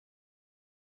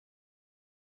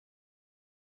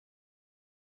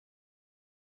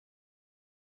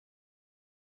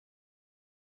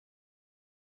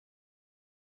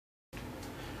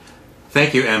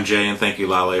Thank you, MJ, and thank you,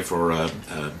 Lale, for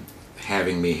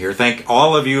having me here. Thank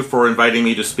all of you for inviting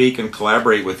me to speak and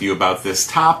collaborate with you about this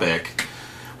topic,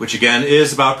 which again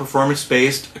is about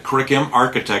performance-based curriculum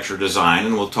architecture design,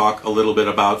 and we'll talk a little bit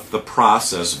about the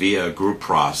process via a group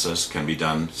process. Can be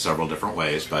done several different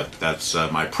ways, but that's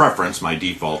my preference, my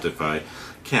default if I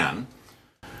can.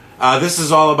 This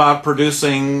is all about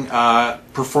producing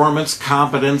performance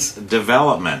competence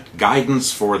development,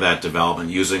 guidance for that development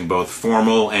using both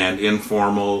formal and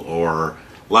informal or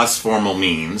less formal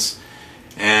means.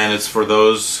 And it's for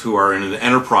those who are in an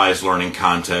enterprise learning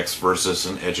context versus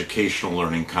an educational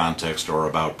learning context or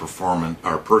about performance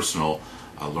or personal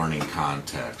learning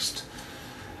context.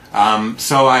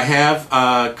 So I have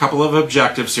a couple of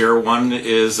objectives here. One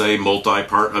is a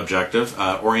multi-part objective,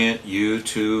 orient you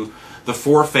to the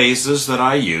 4 phases that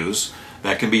I use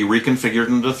that can be reconfigured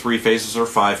into 3 phases or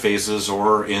 5 phases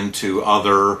or into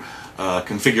other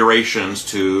configurations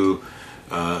to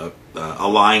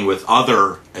align with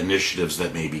other initiatives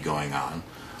that may be going on.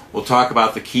 We'll talk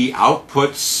about the key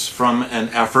outputs from an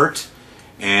effort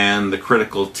and the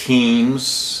critical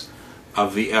teams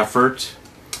of the effort.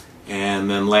 And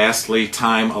then lastly,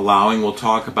 time allowing, we'll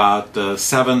talk about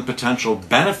 7 potential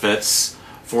benefits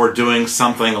for doing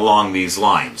something along these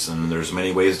lines. And there's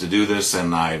many ways to do this,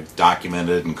 and I've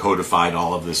documented and codified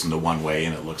all of this into one way,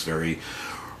 and it looks very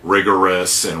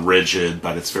rigorous and rigid,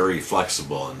 but it's very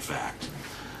flexible, in fact.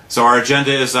 So our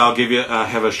agenda is I'll give you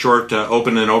have a short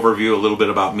open and overview, a little bit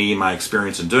about me, my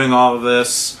experience in doing all of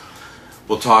this.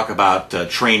 We'll talk about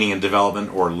training and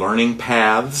development or learning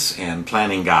paths and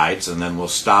planning guides, and then we'll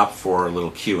stop for a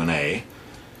little Q&A.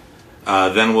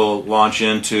 Then we'll launch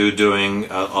into doing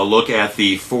a look at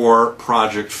the 4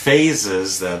 project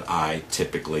phases that I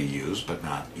typically use, but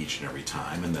not each and every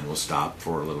time, and then we'll stop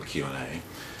for a little Q&A.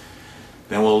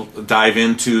 Then we'll dive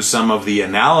into some of the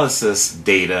analysis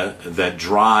data that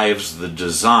drives the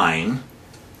design,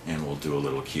 and we'll do a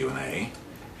little Q&A.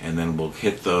 And then we'll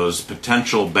hit those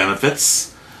potential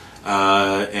benefits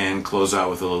and close out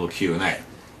with a little Q&A.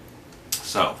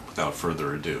 So, without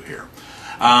further ado here.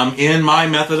 In my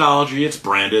methodology, it's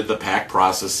branded the PACT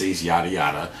processes, yada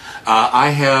yada. I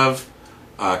have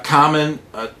a common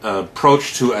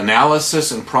approach to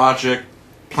analysis and project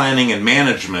planning and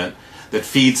management that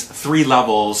feeds 3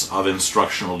 levels of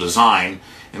instructional design.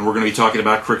 And we're going to be talking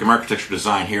about curriculum architecture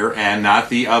design here and not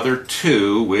the other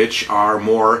 2, which are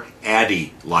more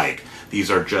ADDIE-like. These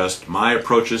are just my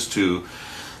approaches to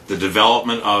the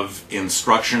development of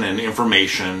instruction and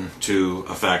information to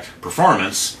affect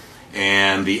performance.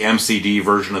 And the MCD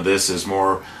version of this is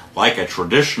more like a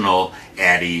traditional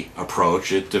ADDIE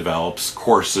approach. It develops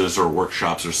courses or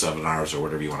workshops or seminars or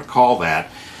whatever you want to call that.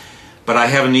 But I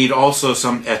have a need also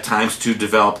at times to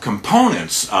develop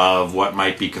components of what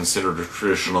might be considered a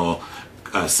traditional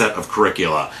set of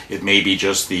curricula. It may be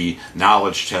just the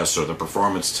knowledge tests or the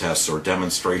performance tests or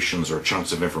demonstrations or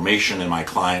chunks of information, and my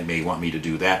client may want me to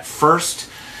do that first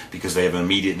because they have an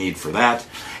immediate need for that.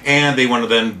 And they want to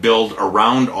then build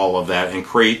around all of that and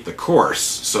create the course.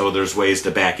 So there's ways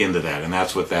to back into that, and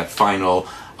that's what that final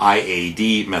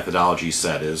IAD methodology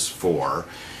set is for.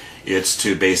 It's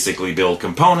to basically build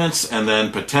components and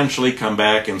then potentially come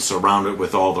back and surround it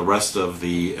with all the rest of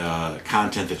the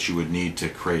content that you would need to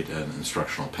create an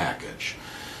instructional package.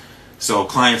 So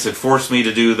clients had forced me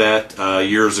to do that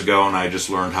years ago, and I just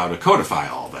learned how to codify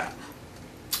all that.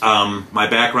 My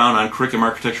background on curriculum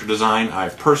architecture design,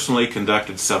 I've personally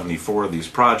conducted 74 of these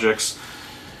projects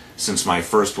since my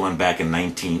first one back in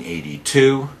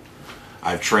 1982.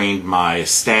 I've trained my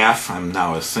staff. I'm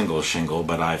now a single shingle,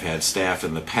 but I've had staff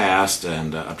in the past,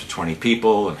 and up to 20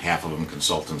 people, and half of them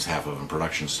consultants, half of them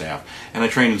production staff. And I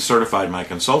trained and certified my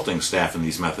consulting staff in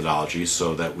these methodologies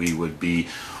so that we would be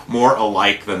more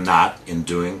alike than not in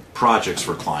doing projects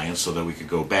for clients, so that we could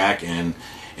go back and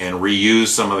reuse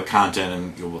some of the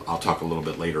content, and I'll talk a little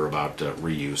bit later about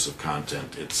reuse of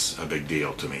content. It's a big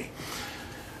deal to me.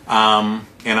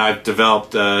 And I've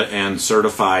developed and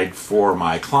certified for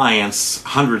my clients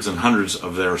hundreds and hundreds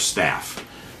of their staff.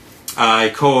 I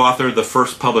co-authored the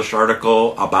first published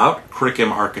article about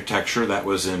curriculum architecture. That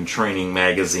was in Training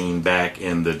Magazine back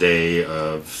in the day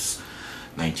of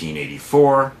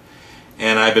 1984.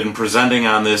 And I've been presenting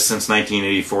on this since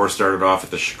 1984. Started off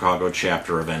at the Chicago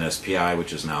chapter of NSPI,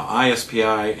 which is now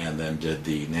ISPI, and then did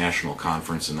the national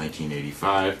conference in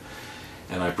 1985.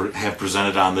 And I have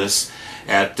presented on this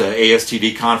at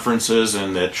ASTD conferences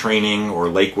and at training or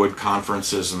Lakewood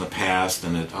conferences in the past,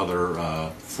 and at other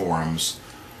forums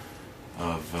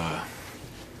of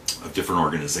different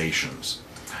organizations.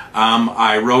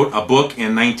 I wrote a book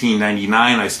in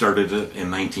 1999. I started it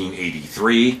in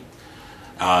 1983.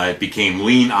 It became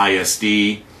Lean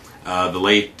ISD. The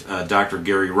late Dr.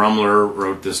 Gary Rumler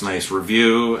wrote this nice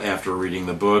review after reading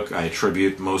the book. I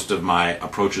attribute most of my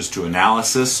approaches to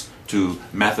analysis to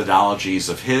methodologies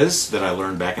of his that I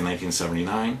learned back in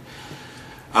 1979.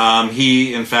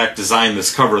 He, in fact, designed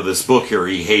this cover of this book here.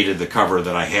 He hated the cover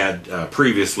that I had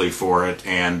previously for it,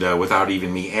 and without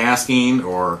even me asking,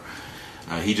 or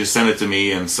he just sent it to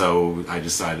me, and so I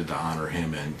decided to honor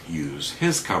him and use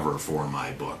his cover for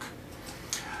my book.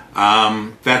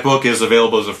 That book is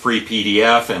available as a free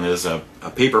PDF and is a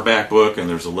paperback book, and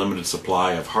there's a limited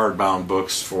supply of hardbound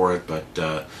books for it,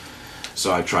 but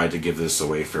so I tried to give this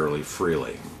away fairly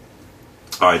freely.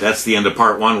 All right, that's the end of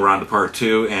part one. We're on to part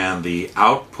two and the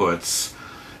outputs.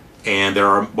 And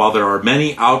while there are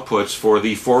many outputs for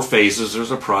the 4 phases,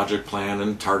 there's a project plan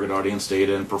and target audience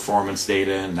data and performance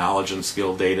data and knowledge and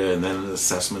skill data, and then an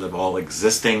assessment of all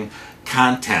existing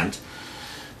content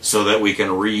so that we can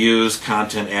reuse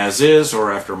content as is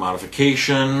or after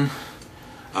modification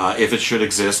if it should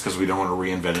exist, because we don't want to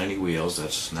reinvent any wheels.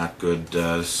 That's not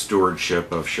good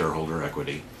stewardship of shareholder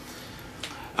equity.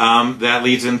 That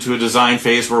leads into a design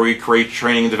phase where we create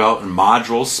training and development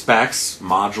module specs.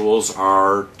 Modules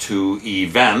are to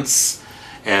events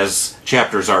as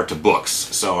chapters are to books.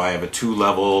 So I have a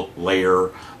 2-level layer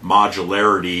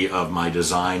modularity of my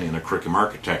design in a curriculum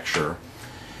architecture.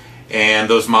 And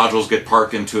those modules get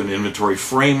parked into an inventory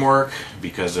framework,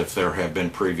 because if there have been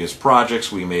previous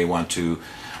projects, we may want to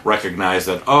recognize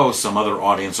that, oh, some other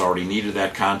audience already needed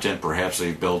that content, perhaps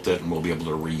they've built it, and we'll be able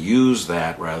to reuse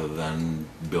that rather than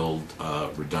build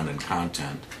redundant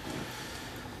content.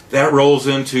 That rolls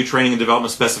into training and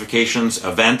development specifications.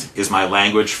 Event is my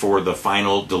language for the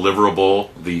final deliverable,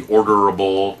 the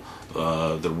orderable,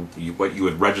 what you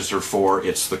would register for.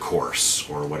 It's the course,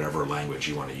 or whatever language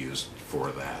you want to use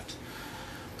for that.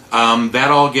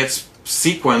 That all gets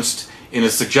sequenced in a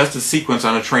suggested sequence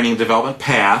on a training and development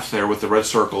path, there with the red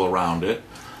circle around it.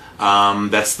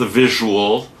 That's the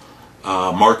visual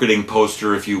marketing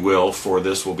poster, if you will, for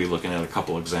this. We'll be looking at a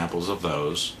couple examples of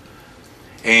those.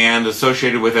 And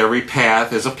associated with every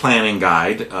path is a planning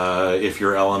guide. If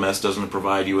your LMS doesn't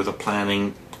provide you with a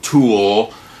planning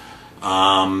tool,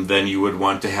 then you would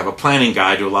want to have a planning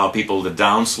guide to allow people to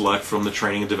down select from the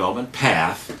training and development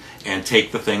path and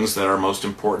take the things that are most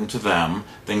important to them,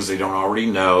 things they don't already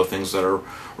know, things that are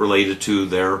related to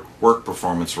their work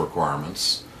performance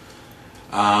requirements.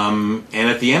 And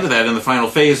at the end of that, in the final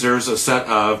phase, there's a set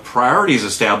of priorities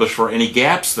established for any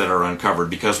gaps that are uncovered,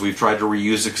 because we've tried to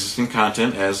reuse existing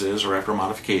content as is or after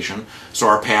modification. So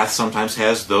our path sometimes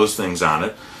has those things on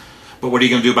it. But what are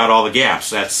you going to do about all the gaps?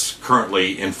 That's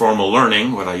currently informal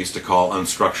learning, what I used to call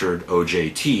unstructured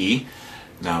OJT,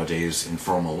 nowadays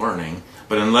informal learning.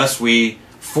 But unless we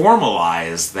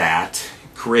formalize that,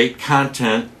 create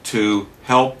content to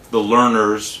help the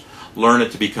learners learn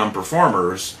it to become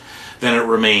performers, then it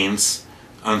remains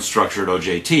unstructured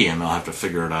OJT, and they'll have to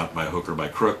figure it out by hook or by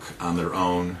crook on their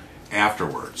own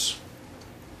afterwards.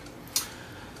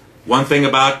 One thing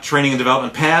about training and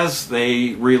development paths,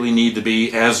 they really need to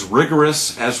be as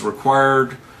rigorous as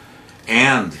required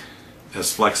and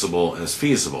as flexible as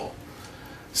feasible.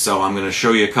 So I'm going to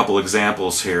show you a couple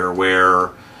examples here where,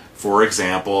 for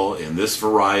example, in this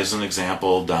Verizon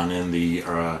example done in the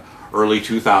early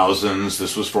 2000s,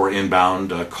 this was for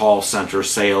inbound call center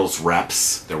sales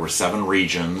reps. There were 7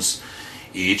 regions,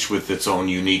 each with its own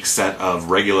unique set of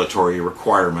regulatory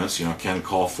requirements. You know, can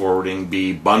call forwarding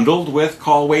be bundled with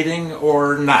call waiting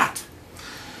or not?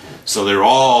 So there are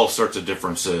all sorts of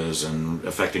differences and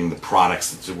affecting the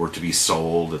products that were to be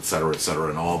sold, et cetera,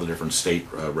 and all the different state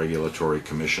regulatory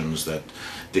commissions that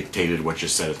dictated what you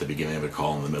said at the beginning of a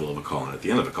call, in the middle of a call, and at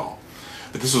the end of a call.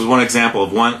 But this was one example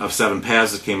of one of 7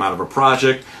 paths that came out of a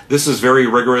project. This is very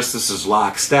rigorous. This is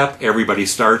lockstep. Everybody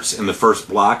starts in the first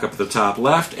block up at the top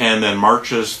left and then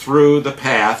marches through the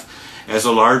path as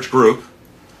a large group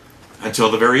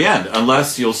until the very end.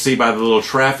 Unless you'll see by the little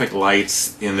traffic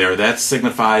lights in there, that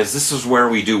signifies this is where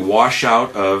we do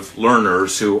washout of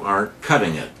learners who aren't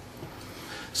cutting it.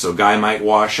 So guy might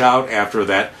wash out after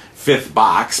that 5th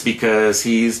box because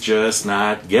he's just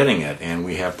not getting it, and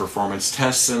we have performance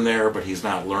tests in there, but he's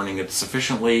not learning it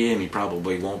sufficiently, and he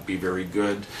probably won't be very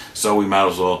good, so we might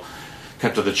as well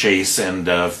cut to the chase and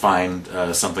find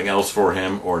something else for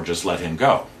him, or just let him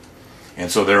go.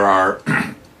 And so there are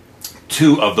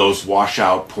 2 of those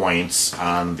washout points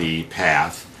on the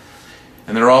path.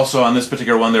 And there are also, on this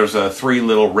particular one, there's 3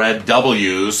 little red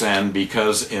W's, and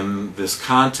because in this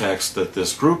context that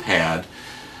this group had,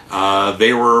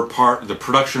 they were the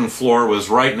production floor was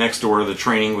right next to where the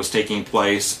training was taking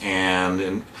place,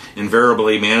 and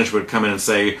invariably management would come in and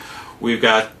say, we've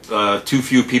got too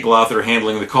few people out there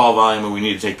handling the call volume, and we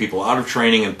need to take people out of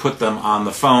training and put them on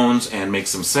the phones and make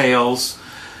some sales.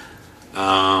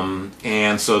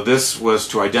 And so this was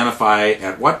to identify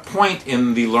at what point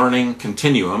in the learning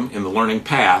continuum, in the learning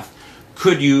path,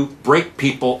 could you break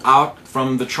people out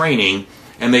from the training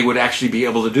and they would actually be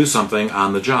able to do something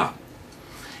on the job.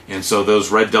 And so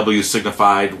those red W's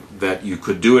signified that you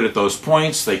could do it at those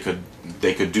points. They could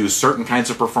do certain kinds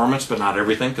of performance, but not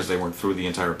everything, because they weren't through the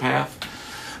entire path.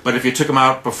 But if you took them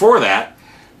out before that,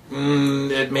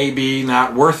 it may be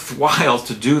not worthwhile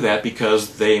to do that,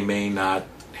 because they may not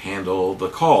handle the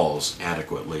calls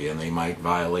adequately, and they might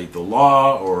violate the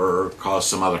law or cause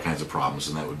some other kinds of problems,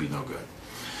 and that would be no good.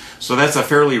 So that's a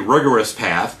fairly rigorous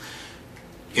path.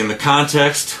 In the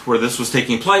context where this was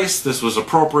taking place, this was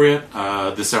appropriate.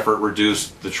 This effort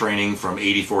reduced the training from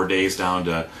 84 days down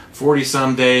to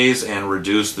 40-some days, and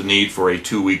reduced the need for a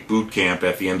 2-week boot camp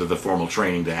at the end of the formal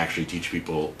training to actually teach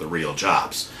people the real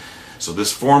jobs. So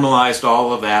this formalized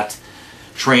all of that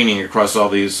training across all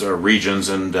these regions,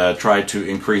 and tried to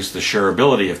increase the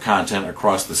shareability of content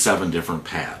across the 7 different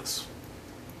paths.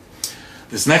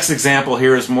 This next example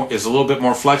here is a little bit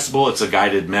more flexible. It's a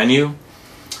guided menu.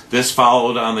 This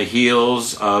followed on the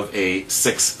heels of a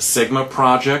Six Sigma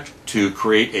project to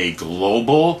create a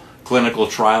global clinical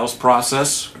trials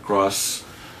process across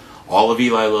all of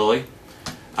Eli Lilly.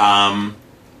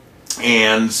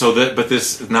 And so but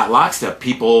this is not lockstep.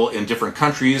 People in different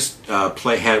countries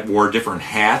wore different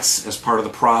hats as part of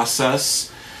the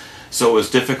process. So it was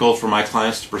difficult for my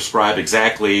clients to prescribe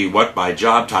exactly what by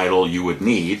job title you would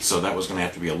need. So that was going to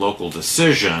have to be a local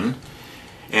decision.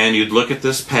 And you'd look at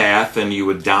this path, and you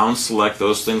would down select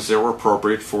those things that were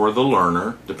appropriate for the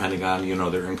learner, depending on, you know,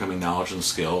 their incoming knowledge and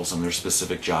skills and their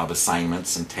specific job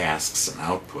assignments and tasks and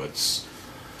outputs.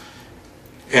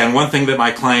 And one thing that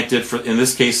my client did in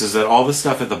this case is that all the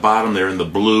stuff at the bottom there in the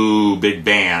blue big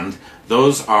band,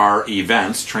 those are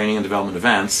events, training and development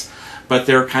events, but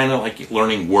they're kind of like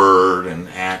learning Word and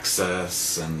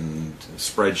Access and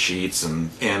spreadsheets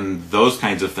and those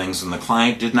kinds of things. And the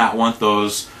client did not want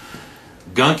those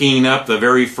gunking up the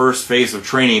very first phase of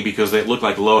training, because they look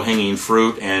like low-hanging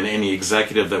fruit, and any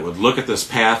executive that would look at this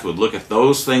path would look at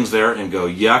those things there and go,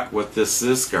 yuck, what this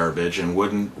is garbage, and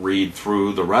wouldn't read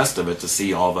through the rest of it to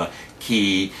see all the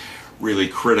key, really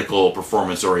critical,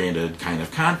 performance-oriented kind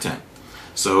of content.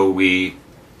 So we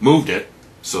moved it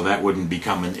so that wouldn't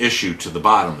become an issue to the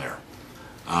bottom there.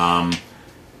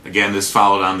 Again, this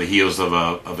followed on the heels of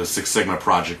a Six Sigma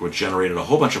project, which generated a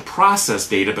whole bunch of process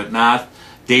data, but not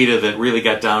data that really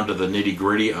got down to the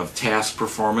nitty-gritty of task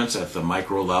performance at the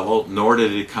micro level, nor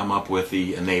did it come up with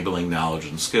the enabling knowledge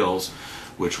and skills,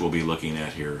 which we'll be looking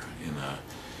at here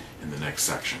in the next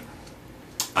section.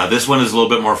 This one is a little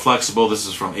bit more flexible. This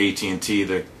is from AT&T.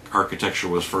 The architecture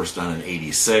was first done in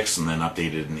 '86 and then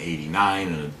updated in '89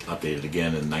 and updated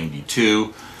again in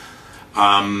 '92.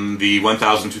 The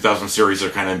 1000, 2000 series are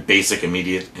kind of basic,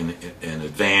 immediate, and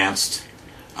advanced.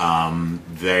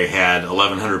 They had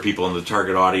 1,100 people in the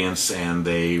target audience, and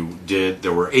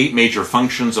there were 8 major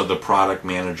functions of the product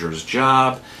manager's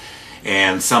job,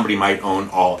 and somebody might own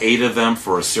all 8 of them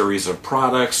for a series of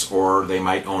products, or they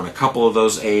might own a couple of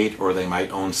those 8, or they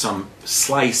might own some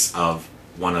slice of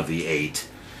one of the 8.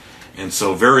 And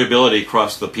so variability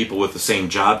across the people with the same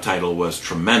job title was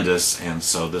tremendous, and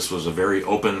so this was a very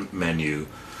open menu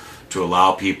to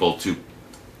allow people to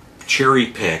cherry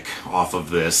pick off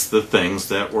of this the things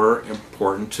that were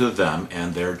important to them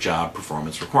and their job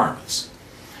performance requirements.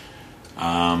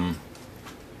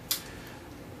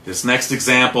 This next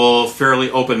example, fairly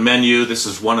open menu. This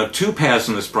is one of 2 paths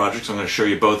in this project, so I'm going to show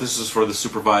you both. This is for the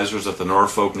supervisors at the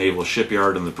Norfolk Naval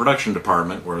Shipyard in the production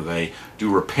department, where they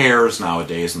do repairs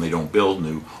nowadays, and they don't build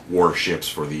new warships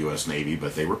for the U.S. Navy,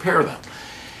 but they repair them.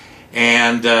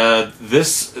 And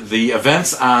the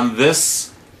events on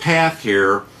this path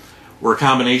here were a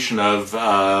combination of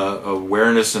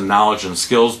awareness and knowledge and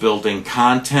skills building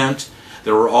content.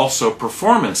 There were also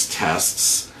performance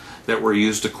tests that were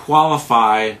used to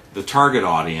qualify the target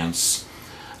audience,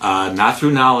 not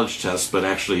through knowledge tests, but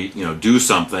actually, do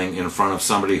something in front of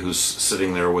somebody who's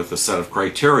sitting there with a set of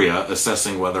criteria,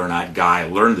 assessing whether or not Guy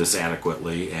learned this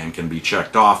adequately and can be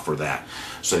checked off for that.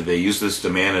 So they use this to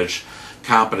manage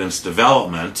competence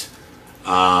development.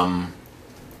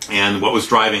 And what was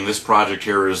driving this project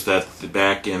here is that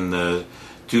back in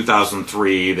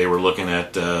 2003, they were looking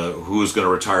at who was going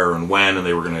to retire and when, and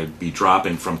they were going to be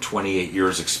dropping from 28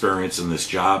 years experience in this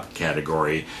job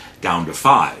category down to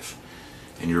 5.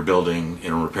 And you're building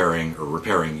and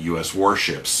repairing U.S.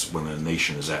 warships when the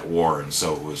nation is at war, and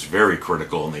so it was very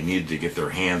critical, and they needed to get their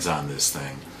hands on this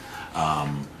thing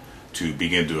to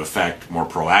begin to affect more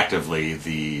proactively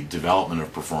the development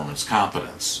of performance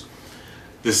competence.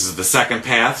 This is the second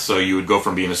path, so you would go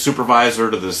from being a supervisor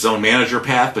to the zone manager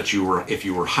path, but if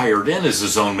you were hired in as a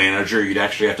zone manager, you'd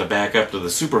actually have to back up to the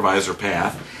supervisor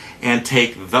path and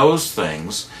take those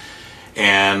things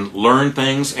and learn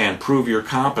things and prove your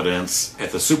competence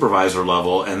at the supervisor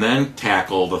level, and then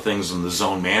tackle the things in the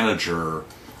zone manager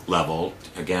level,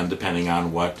 again depending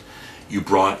on what you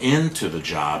brought into the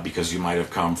job, because you might have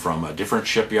come from a different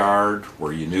shipyard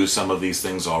where you knew some of these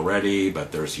things already,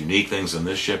 but there's unique things in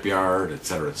this shipyard,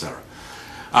 etc., etc.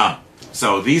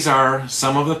 So these are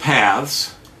some of the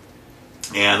paths,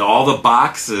 and all the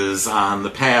boxes on the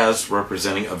paths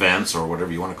representing events, or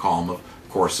whatever you want to call them,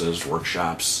 courses,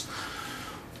 workshops.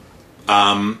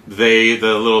 The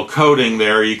little coding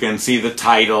there, you can see the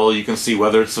title, you can see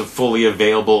whether it's a fully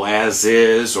available as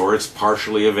is, or it's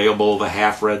partially available, the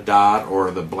half red dot,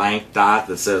 or the blank dot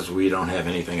that says we don't have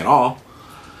anything at all.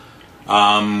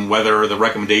 Whether the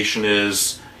recommendation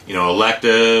is,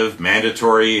 elective,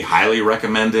 mandatory, highly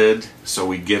recommended, so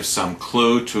we give some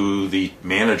clue to the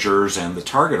managers and the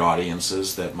target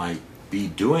audiences that might be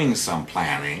doing some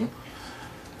planning.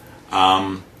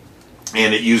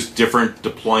 And it used different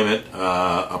deployment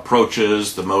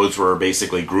approaches. The modes were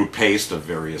basically group-paced of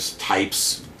various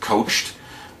types, coached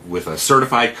with a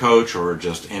certified coach, or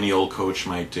just any old coach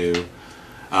might do.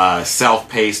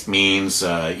 Self-paced means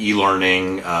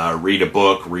e-learning, read a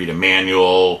book, read a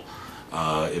manual.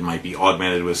 It might be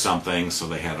augmented with something, so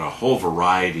they had a whole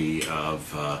variety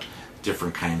of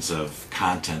different kinds of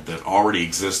content that already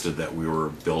existed that we were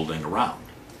building around.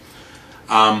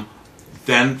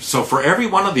 So for every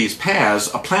one of these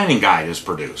paths, a planning guide is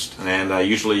produced. And I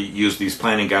usually use these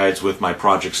planning guides with my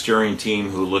project steering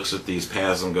team, who looks at these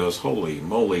paths and goes, holy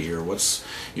moly here,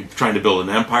 you trying to build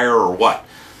an empire or what?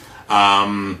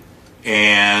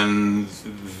 And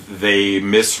they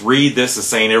misread this as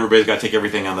saying everybody's got to take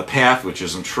everything on the path, which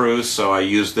isn't true. So I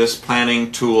use this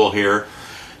planning tool here,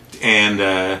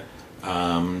 and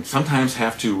sometimes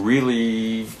have to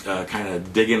really kind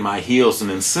of dig in my heels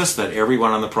and insist that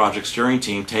everyone on the project steering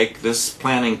team take this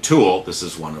planning tool. This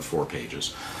is one of 4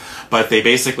 pages. But they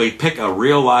basically pick a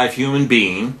real live human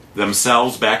being,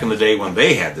 themselves back in the day when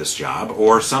they had this job,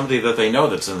 or somebody that they know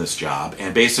that's in this job,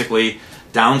 and basically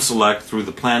down select through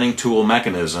the planning tool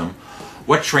mechanism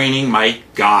what training might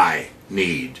Guy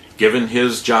need, given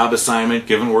his job assignment,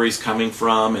 given where he's coming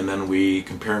from, and then we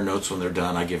compare notes when they're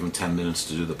done. I give them 10 minutes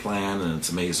to do the plan, and it's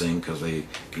amazing because they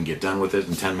can get done with it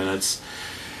in 10 minutes.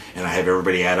 And I have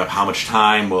everybody add up how much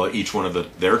time will each one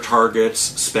of their targets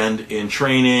spend in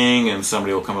training, and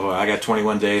somebody will come up, I got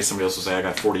 21 days, somebody else will say I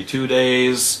got 42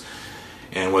 days.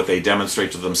 And what they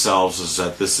demonstrate to themselves is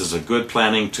that this is a good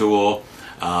planning tool.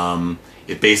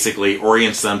 It basically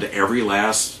orients them to every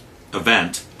last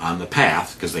event on the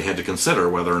path, because they had to consider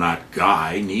whether or not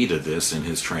Guy needed this in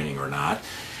his training or not.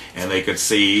 And they could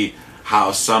see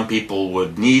how some people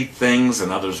would need things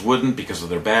and others wouldn't because of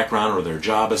their background or their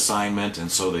job assignment,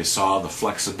 and so they saw the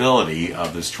flexibility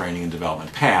of this training and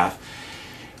development path.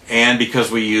 And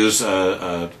because we use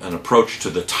an approach to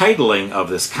the titling of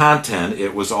this content,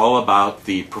 it was all about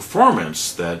the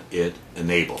performance that it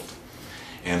enabled.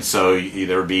 And so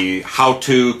either be how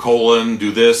to colon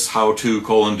do this, how to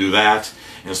colon do that,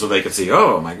 and so they could see,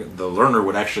 oh, the learner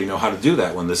would actually know how to do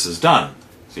that when this is done,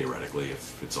 theoretically,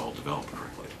 if it's all developed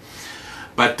correctly.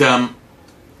 But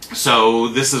so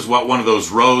this is what one of those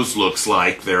rows looks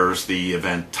like. There's the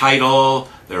event title,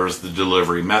 there's the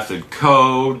delivery method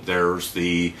code,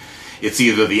 it's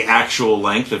either the actual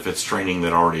length if it's training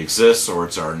that already exists, or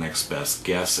it's our next best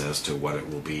guess as to what it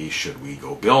will be should we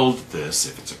go build this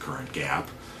if it's a current gap.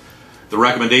 The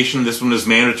recommendation, this one is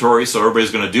mandatory, so everybody's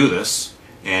going to do this.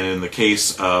 And in the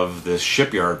case of this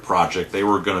shipyard project, they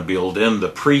were going to build in the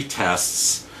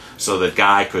pre-tests so that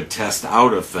Guy could test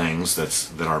out of things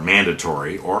that are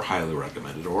mandatory or highly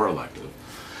recommended or elective.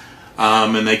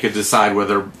 And they could decide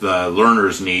whether the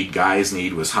learner's need, Guy's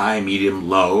need, was high, medium,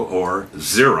 low, or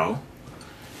 0.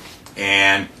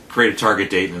 And create a target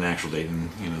date and an actual date. And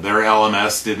their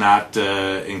LMS did not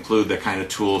include the kind of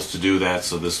tools to do that,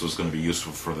 so this was going to be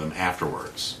useful for them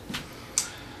afterwards.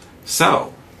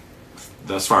 So,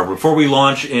 thus far, before we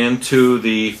launch into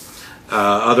the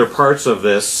other parts of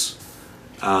this,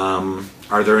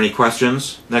 are there any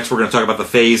questions? Next, we're going to talk about the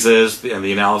phases and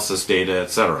the analysis data,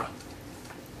 etc.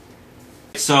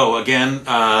 So again,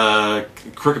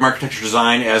 curriculum architecture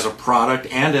design as a product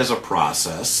and as a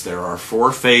process. There are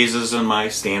 4 phases in my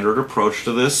standard approach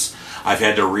to this. I've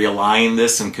had to realign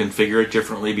this and configure it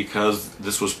differently because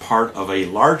this was part of a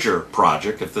larger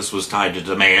project. If this was tied to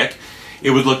DMAIC,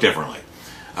 it would look differently.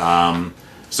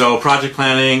 So project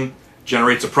planning,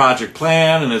 generates a project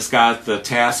plan, and it's got the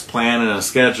task plan and a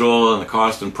schedule and the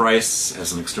cost and price.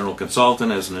 As an external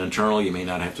consultant, as an internal, you may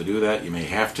not have to do that. You may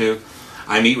have to.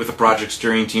 I meet with the project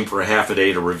steering team for a half a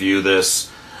day to review this.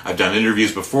 I've done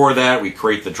interviews before that. We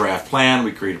create the draft plan,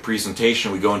 we create a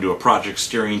presentation, we go into a project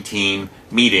steering team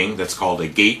meeting that's called a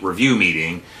gate review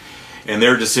meeting, and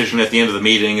their decision at the end of the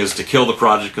meeting is to kill the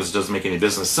project because it doesn't make any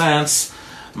business sense,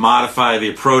 modify the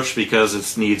approach because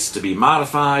it needs to be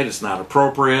modified, it's not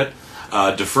appropriate,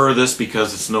 defer this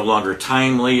because it's no longer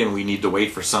timely and we need to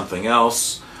wait for something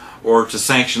else, or to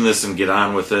sanction this and get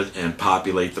on with it and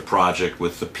populate the project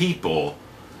with the people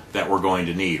that we're going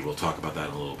to need. We'll talk about that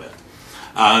in a little bit.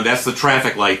 That's the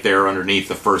traffic light there underneath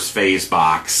the first phase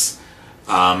box.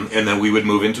 And then we would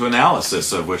move into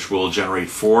analysis, of which we'll generate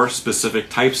 4 specific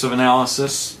types of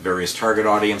analysis, various target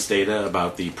audience data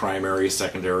about the primary,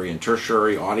 secondary, and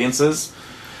tertiary audiences.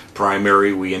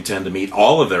 Primary, we intend to meet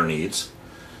all of their needs.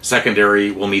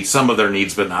 Secondary will meet some of their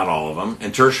needs, but not all of them.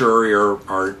 And tertiary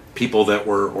are people that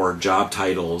or job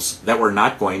titles that we're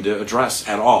not going to address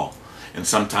at all. And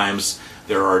sometimes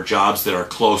there are jobs that are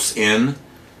close in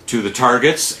to the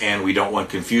targets, and we don't want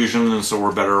confusion, and so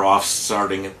we're better off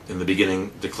starting in the beginning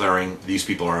declaring these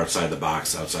people are outside the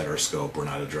box, outside our scope, we're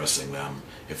not addressing them.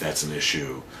 If that's an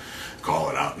issue, call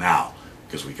it out now,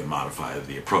 because we can modify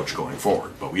the approach going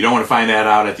forward. But we don't want to find that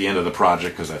out at the end of the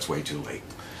project because that's way too late.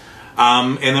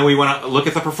 And then we want to look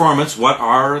at the performance. What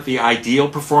are the ideal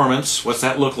performance? What's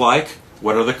that look like?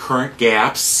 What are the current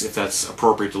gaps, if that's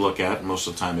appropriate to look at? Most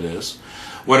of the time it is.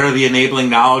 What are the enabling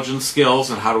knowledge and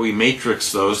skills, and how do we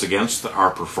matrix those against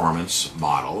our performance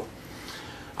model?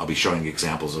 I'll be showing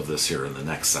examples of this here in the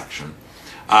next section.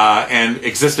 And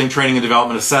existing training and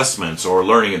development assessments, or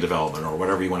learning and development, or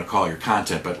whatever you want to call your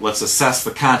content. But let's assess the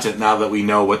content now that we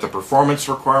know what the performance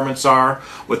requirements are,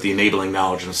 what the enabling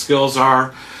knowledge and skills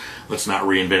are. Let's not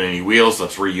reinvent any wheels.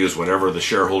 Let's reuse whatever the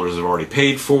shareholders have already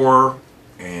paid for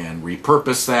and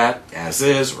repurpose that as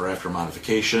is or after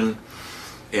modification.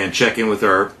 And check in with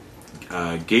our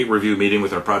gate review meeting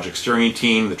with our project steering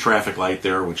team, the traffic light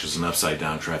there, which is an upside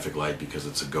down traffic light because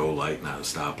it's a go light, not a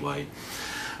stop light.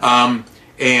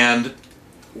 And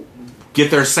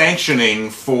get their sanctioning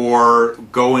for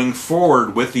going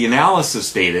forward with the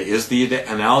analysis data. Is the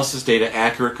analysis data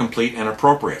accurate, complete, and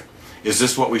appropriate? Is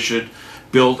this what we should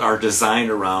build our design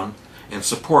around and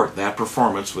support that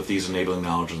performance with these enabling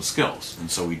knowledge and skills? And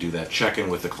so we do that check-in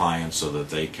with the client so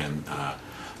that they can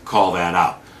call that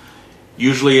out.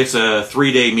 Usually it's a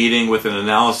 3-day meeting with an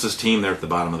analysis team there at the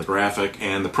bottom of the graphic,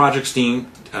 and the project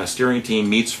steering team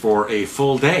meets for a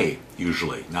full day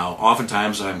usually. Now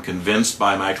oftentimes I'm convinced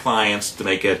by my clients to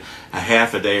make it a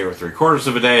half a day or 3/4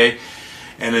 of a day,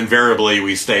 and invariably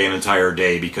we stay an entire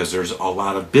day because there's a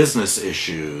lot of business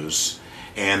issues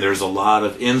and there's a lot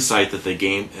of insight that they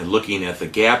gain in looking at the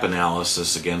gap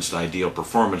analysis against ideal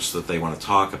performance that they want to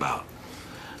talk about.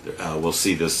 We'll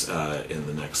see this in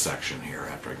the next section here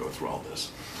after I go through all this.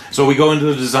 So we go into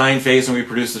the design phase and we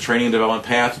produce the training and development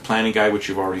path, the planning guide, which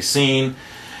you've already seen.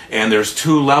 And there's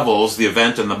 2 levels, the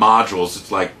event and the modules. It's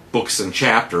like books and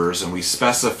chapters, and we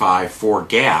specify 4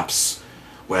 gaps.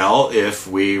 Well, if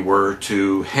we were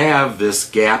to have this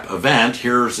gap event,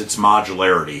 here's its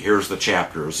modularity. Here's the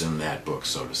chapters in that book,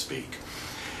 so to speak.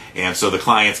 And so the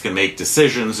clients can make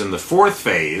decisions in the 4th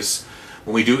phase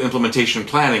when we do implementation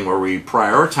planning, where we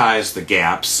prioritize the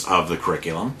gaps of the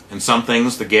curriculum. And some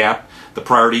things, the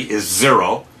priority is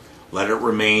 0. Let it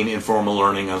remain informal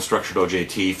learning on structured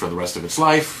OJT for the rest of its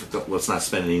life. Let's not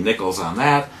spend any nickels on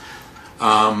that.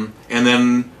 And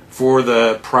then for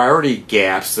the priority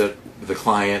gaps that the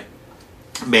client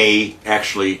may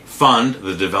actually fund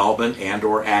the development and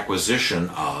or acquisition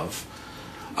of,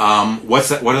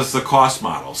 what is the cost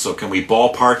model? So can we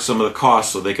ballpark some of the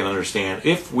costs so they can understand,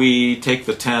 if we take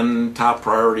the 10 top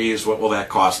priorities, what will that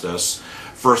cost us?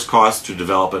 First cost to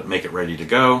develop it, make it ready to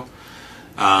go.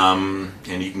 And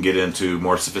you can get into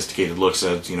more sophisticated looks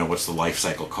at, what's the life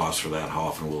cycle cost for that, how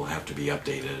often will it have to be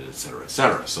updated, et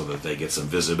cetera, so that they get some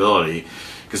visibility.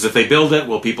 Because if they build it,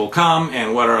 will people come,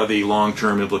 and what are the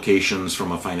long-term implications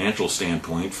from a financial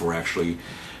standpoint for actually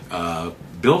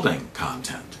building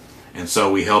content? And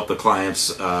so we help the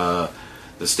clients,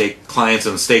 clients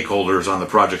and stakeholders on the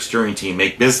project steering team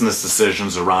make business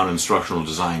decisions around instructional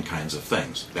design kinds of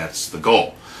things. That's the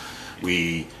goal.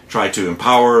 We try to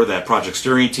empower that project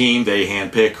steering team. They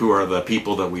handpick who are the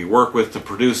people that we work with to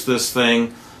produce this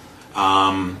thing.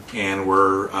 And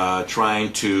we're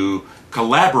trying to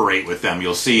collaborate with them.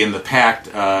 You'll see in the PACT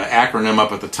acronym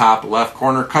up at the top left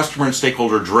corner, customer and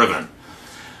stakeholder driven.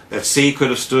 That C could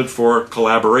have stood for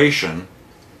collaboration.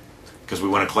 because we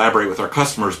want to collaborate with our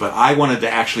customers, but I wanted to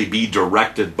actually be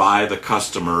directed by the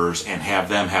customers and have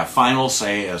them have final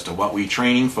say as to what we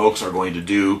training folks are going to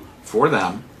do for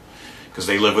them, because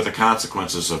they live with the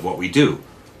consequences of what we do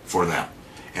for them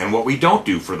and what we don't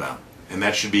do for them. And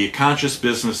that should be a conscious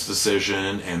business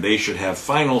decision, and they should have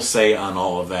final say on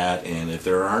all of that. And if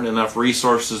there aren't enough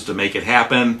resources to make it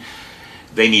happen,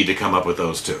 they need to come up with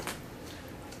those too.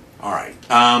 All right.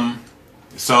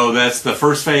 So that's the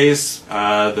first phase.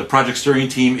 The project steering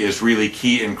team is really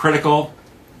key and critical.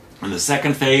 In the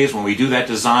second phase, when we do that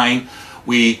design,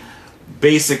 when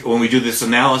we do this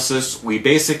analysis, we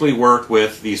basically work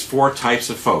with these 4 types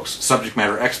of folks: subject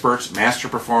matter experts, master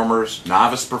performers,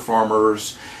 novice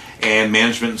performers, and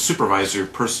management and supervisory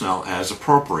personnel as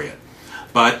appropriate.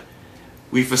 But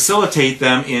we facilitate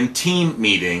them in team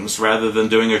meetings rather than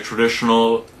doing a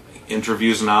traditional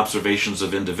interviews and observations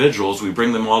of individuals. We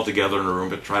bring them all together in a room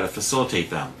to try to facilitate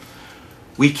them.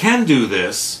 We can do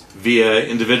this via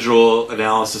individual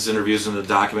analysis interviews and the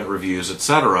document reviews,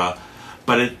 etc.,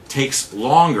 but it takes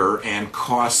longer and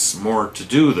costs more to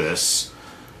do this.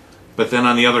 But then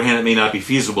on the other hand, it may not be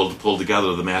feasible to pull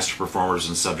together the master performers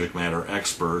and subject matter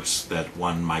experts that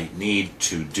one might need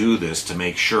to do this, to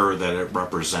make sure that it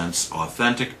represents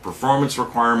authentic performance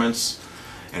requirements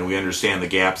and we understand the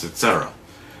gaps, etc.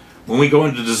 When we go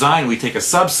into design, we take a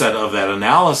subset of that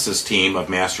analysis team of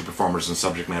master performers and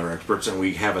subject matter experts, and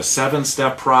we have a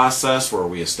 7-step process where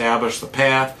we establish the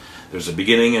path. There's a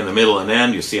beginning and a middle and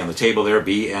end. You see on the table there,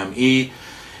 BME.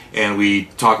 And we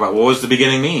talk about what does the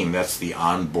beginning mean. That's the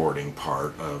onboarding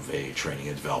part of a training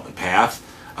and development path.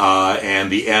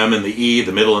 And the M and the E,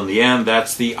 the middle and the end,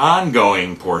 that's the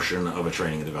ongoing portion of a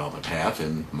training and development path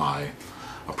in my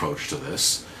approach to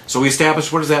this. So we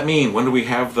establish, what does that mean? When do we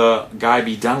have the guy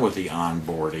be done with the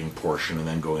onboarding portion and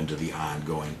then go into the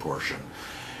ongoing portion?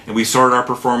 And we sort our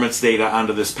performance data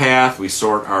onto this path. We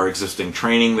sort our existing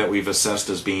training that we've assessed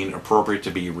as being appropriate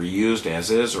to be reused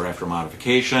as is or after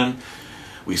modification.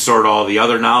 We sort all the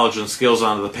other knowledge and skills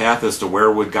onto the path as to where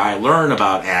would guy learn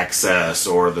about Access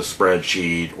or the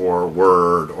spreadsheet or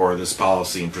Word or this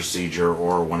policy and procedure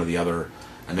or one of the other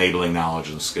enabling knowledge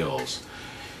and skills.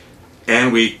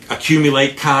 And we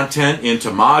accumulate content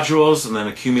into modules and then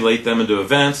accumulate them into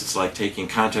events. It's like taking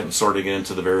content and sorting it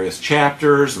into the various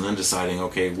chapters and then deciding,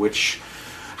 okay,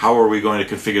 how are we going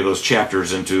to configure those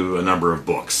chapters into a number of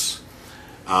books?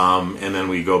 And then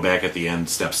we go back at the end,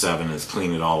 step 7 is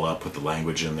clean it all up, put the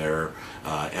language in there,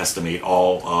 estimate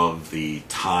all of the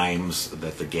times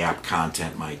that the gap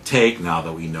content might take now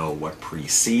that we know what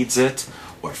precedes it,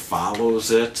 what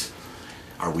follows it.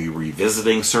 Are we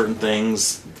revisiting certain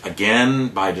things again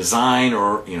by design,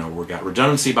 or we've got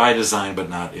redundancy by design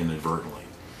but not inadvertently?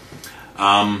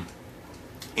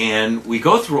 And we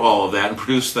go through all of that and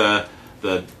produce the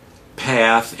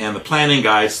path and the planning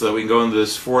guide so that we can go into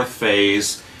this 4th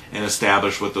phase and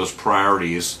establish what those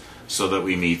priorities so that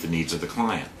we meet the needs of the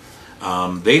client.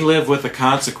 They live with the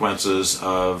consequences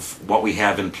of what we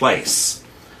have in place.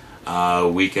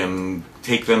 We can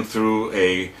take them through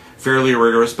a fairly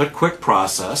rigorous but quick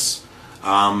process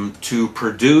to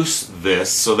produce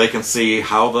this so they can see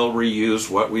how they'll reuse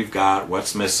what we've got,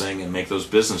 what's missing, and make those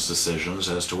business decisions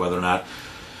as to whether or not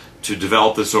to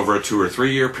develop this over a 2 or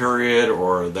 3 year period,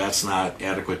 or that's not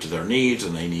adequate to their needs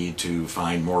and they need to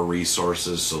find more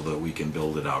resources so that we can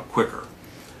build it out quicker.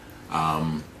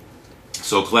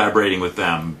 So collaborating with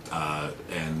them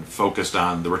and focused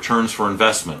on the returns for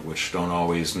investment, which don't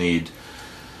always need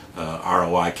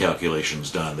ROI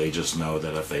calculations done. They just know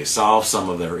that if they solve some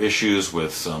of their issues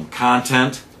with some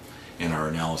content, in our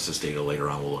analysis data later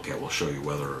on we'll show you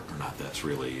whether or not that's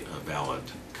really a valid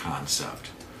concept.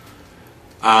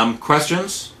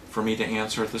 Questions for me to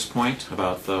answer at this point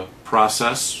about the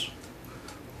process?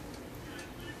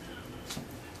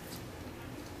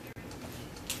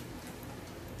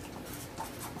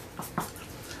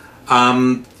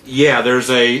 Yeah,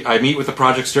 I meet with the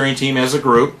project steering team as a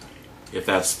group, if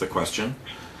that's the question.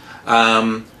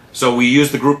 So we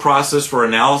use the group process for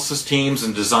analysis teams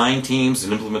and design teams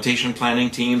and implementation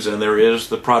planning teams, and there is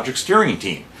the project steering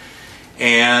team.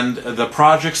 And the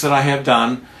projects that I have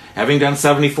done, having done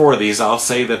 74 of these, I'll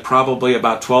say that probably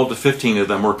about 12 to 15 of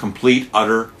them were complete,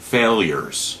 utter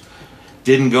failures.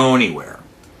 Didn't go anywhere.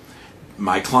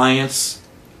 My clients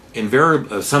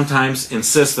sometimes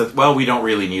insist that, well, we don't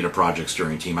really need a project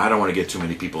steering team. I don't want to get too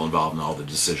many people involved in all the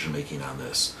decision making on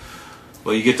this.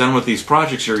 Well, you get done with these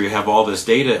projects here, you have all this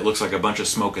data, it looks like a bunch of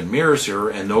smoke and mirrors here,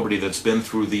 and nobody that's been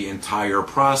through the entire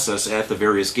process at the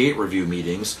various gate review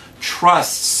meetings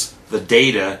trusts the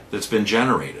data that's been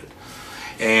generated.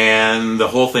 And the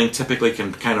whole thing typically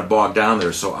can kind of bog down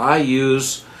there. So I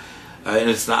use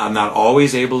And I'm not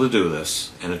always able to do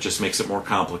this, and it just makes it more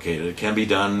complicated. It can be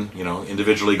done,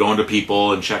 individually, going to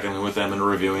people and checking with them and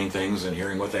reviewing things and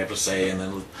hearing what they have to say, and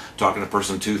then talking to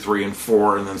person 2, 3, and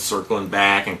 4, and then circling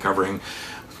back and covering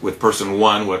with person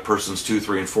 1 what persons 2,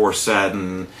 3, and 4 said,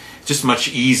 and it's just much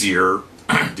easier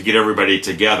to get everybody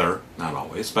together. Not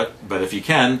always, but if you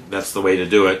can, that's the way to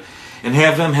do it, and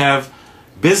have them have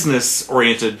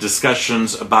business-oriented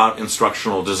discussions about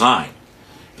instructional design.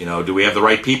 Do we have the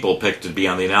right people picked to be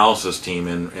on the analysis team,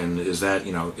 and is that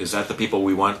the people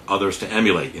we want others to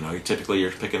emulate? Typically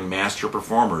you're picking master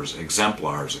performers,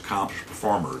 exemplars, accomplished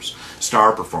performers,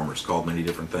 star performers, called many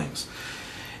different things.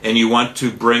 And you want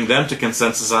to bring them to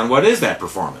consensus on what is that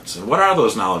performance, and what are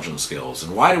those knowledge and skills,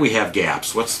 and why do we have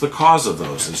gaps? What's the cause of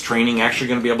those? Is training actually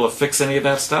going to be able to fix any of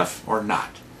that stuff or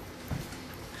not?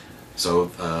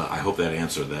 So I hope that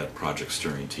answered that project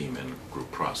steering team and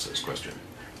group process question.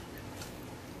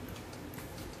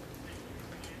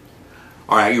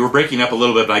 All right, you were breaking up a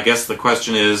little bit, but I guess the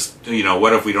question is,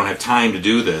 what if we don't have time to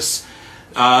do this?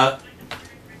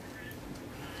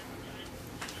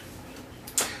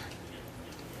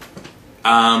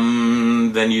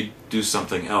 Then you do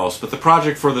something else. But the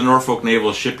project for the Norfolk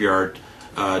Naval Shipyard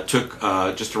took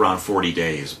just around 40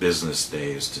 days, business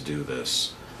days, to do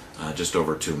this, just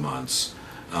over 2 months.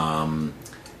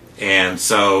 And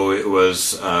so it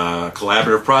was a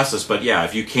collaborative process. But yeah,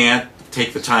 if you can't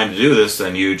take the time to do this,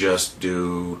 then you just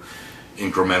do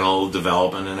incremental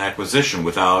development and acquisition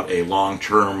without a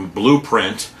long-term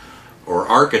blueprint or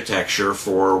architecture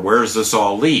for where's this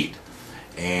all lead.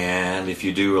 And if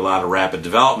you do a lot of rapid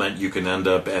development, you can end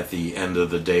up at the end of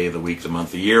the day, the week, the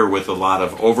month, the year with a lot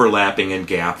of overlapping and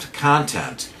gapped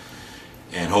content.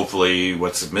 And hopefully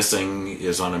what's missing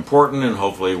is unimportant, and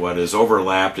hopefully what is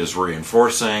overlapped is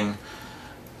reinforcing.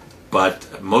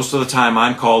 But most of the time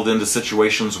I'm called into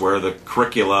situations where the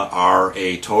curricula are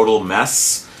a total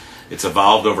mess. It's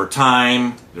evolved over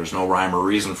time. There's no rhyme or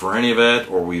reason for any of it,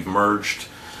 or we've merged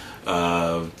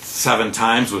 7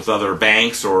 times with other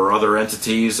banks or other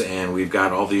entities, and we've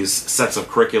got all these sets of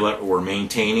curricula we're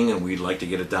maintaining, and we'd like to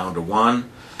get it down to 1.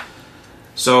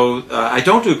 So I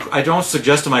don't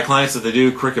suggest to my clients that they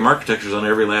do curriculum architectures on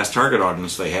every last target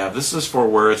audience they have. This is for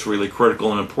where it's really critical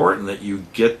and important that you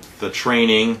get the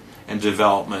training and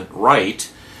development right,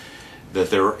 that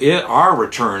there are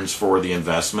returns for the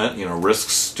investment,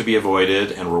 risks to be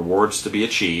avoided and rewards to be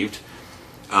achieved,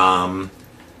 and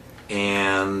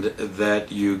that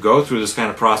you go through this kind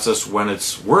of process when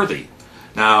it's worthy.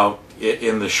 Now,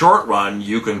 in the short run,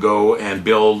 you can go and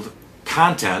build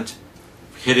content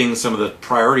hitting some of the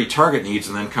priority target needs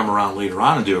and then come around later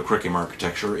on and do a curriculum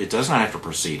architecture. It does not have to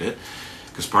precede it,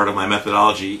 because part of my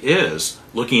methodology is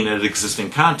looking at existing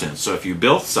content. So if you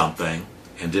built something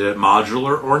and did it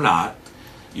modular or not,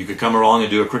 you could come along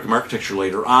and do a curriculum architecture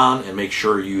later on and make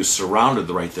sure you surrounded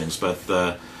the right things. But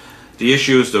the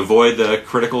issue is to avoid the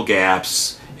critical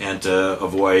gaps and to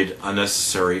avoid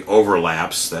unnecessary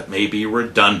overlaps that may be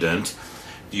redundant,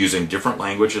 using different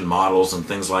language and models and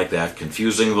things like that,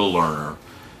 confusing the learner.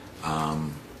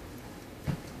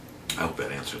 I hope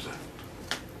that answers that.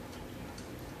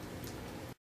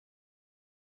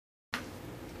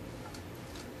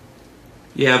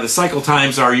 Yeah, the cycle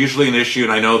times are usually an issue,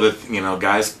 and I know that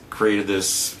guys created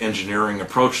this engineering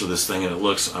approach to this thing, and it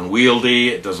looks unwieldy.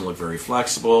 It doesn't look very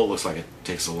flexible. It looks like it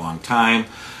takes a long time,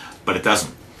 but it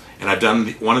doesn't. And I've done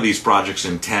one of these projects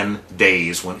in 10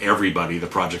 days when everybody, the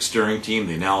project steering team,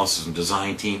 the analysis and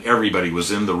design team, everybody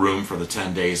was in the room for the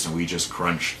 10 days, and we just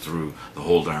crunched through the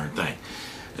whole darn thing.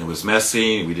 It was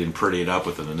messy. We didn't pretty it up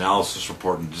with an analysis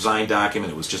report and design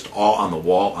document. It was just all on the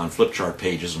wall on flip chart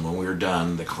pages, and when we were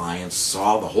done, the clients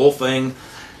saw the whole thing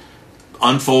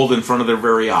unfold in front of their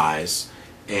very eyes,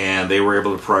 and they were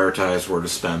able to prioritize where to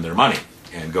spend their money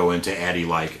and go into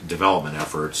ADDIE-like development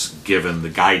efforts given the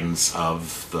guidance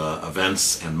of the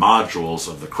events and modules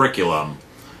of the curriculum,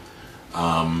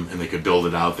 and they could build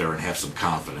it out there and have some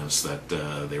confidence that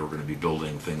they were going to be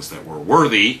building things that were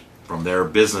worthy from their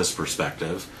business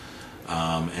perspective,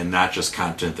 and not just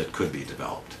content that could be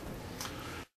developed.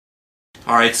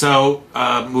 All right, so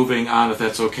moving on, if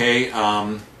that's okay.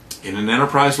 In an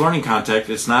enterprise learning context,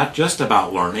 it's not just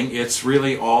about learning, it's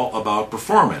really all about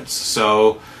performance.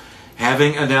 So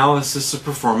having analysis of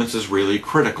performance is really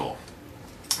critical.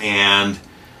 And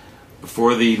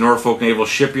for the Norfolk Naval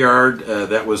Shipyard,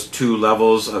 that was 2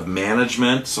 levels of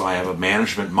management. So I have a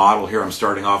management model here I'm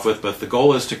starting off with, but the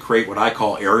goal is to create what I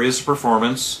call areas of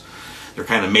performance. They're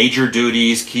kind of major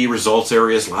duties, key results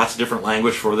areas, lots of different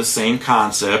language for the same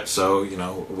concept. So,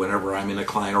 whenever I'm in a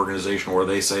client organization where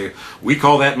they say, we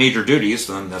call that major duties,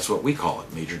 then that's what we call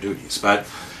it, major duties. But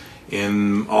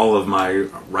in all of my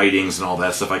writings and all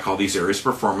that stuff, I call these areas of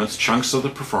performance chunks of the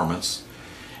performance.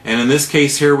 And in this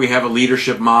case here, we have a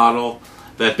leadership model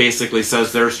that basically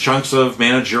says there's chunks of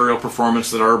managerial performance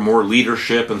that are more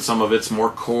leadership, and some of it's more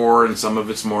core, and some of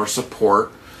it's more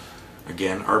support.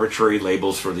 Again, arbitrary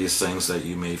labels for these things that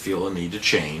you may feel a need to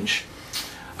change.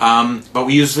 But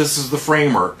we use this as the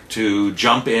framework to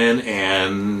jump in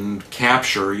and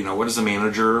capture, what does a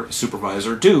manager,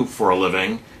 supervisor do for a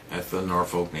living at the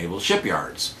Norfolk Naval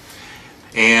Shipyards.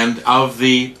 And of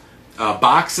the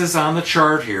boxes on the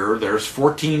chart here, there's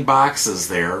 14 boxes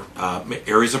there,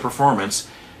 areas of performance.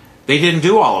 They didn't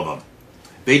do all of them.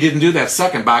 They didn't do that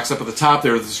second box up at the top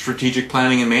there, the strategic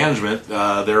planning and management.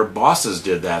 Their bosses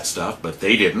did that stuff, but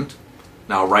they didn't.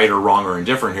 Now, right or wrong or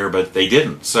indifferent here, but they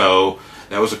didn't. So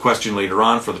that was a question later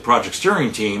on for the project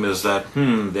steering team, is that,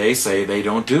 they say they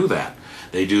don't do that.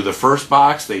 They do the first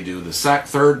box, they do the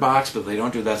third box, but they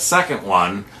don't do that second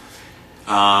one.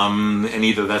 And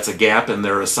either that's a gap in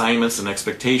their assignments and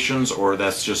expectations, or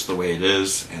that's just the way it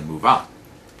is, and move on.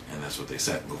 And that's what they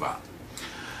said, move on.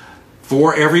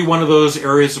 For every one of those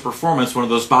areas of performance, one of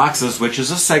those boxes, which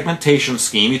is a segmentation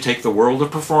scheme, you take the world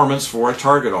of performance for a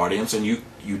target audience and you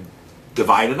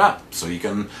divide it up. So you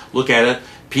can look at it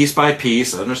piece by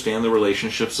piece, understand the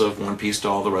relationships of one piece to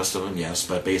all the rest of them, yes,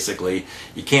 but basically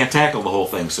you can't tackle the whole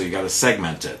thing, so you got to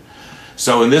segment it.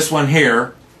 So in this one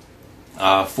here,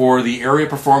 for the area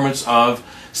performance of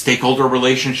stakeholder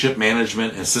relationship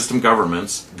management and system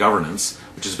governance,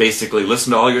 which is basically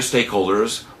listen to all your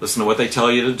stakeholders, listen to what they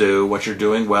tell you to do, what you're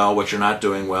doing well, what you're not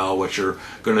doing well, what you're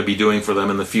going to be doing for them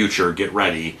in the future, get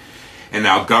ready, and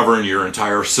now govern your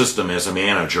entire system as a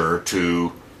manager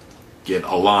to get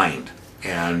aligned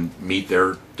and meet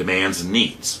their demands and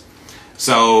needs.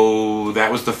 So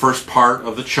that was the first part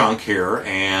of the chunk here,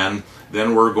 and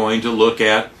then we're going to look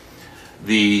at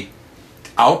the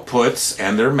outputs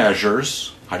and their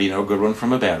measures. How do you know a good one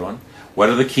from a bad one? What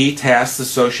are the key tasks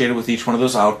associated with each one of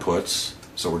those outputs?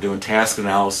 So we're doing task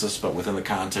analysis, but within the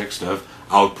context of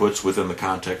outputs, within the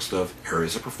context of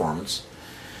areas of performance.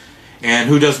 And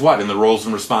who does what in the roles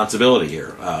and responsibility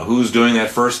here? Who's doing that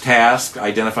first task,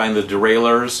 identifying the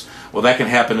derailers? Well, that can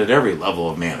happen at every level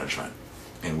of management.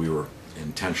 And we were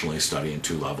intentionally studying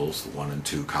 2 levels, the 1 and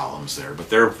 2 columns there.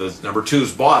 But there, the number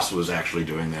 2's boss was actually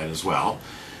doing that as well,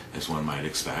 as one might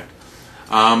expect.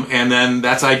 And then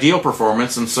that's ideal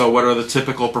performance. And so what are the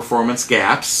typical performance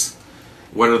gaps?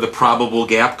 What are the probable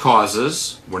gap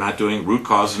causes? We're not doing root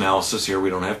cause analysis here. We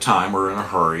don't have time. We're in a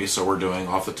hurry. So we're doing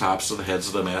off the tops of the heads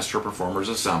of the master performers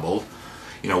assembled.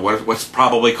 What's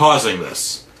probably causing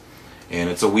this? And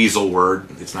it's a weasel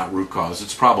word. It's not root cause.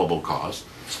 It's probable cause.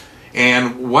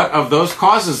 And what of those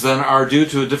causes then are due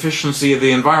to a deficiency of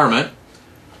the environment,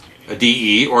 a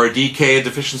DE, or a DK, a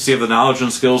deficiency of the knowledge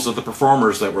and skills of the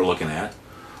performers that we're looking at,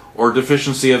 or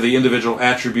deficiency of the individual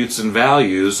attributes and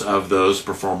values of those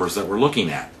performers that we're looking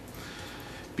at.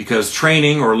 Because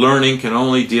training or learning can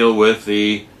only deal with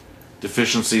the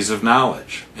deficiencies of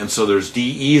knowledge. And so there's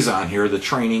DEs on here that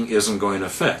training isn't going to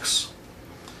fix.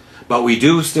 But we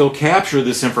do still capture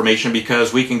this information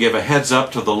because we can give a heads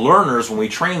up to the learners when we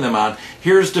train them on,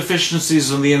 here's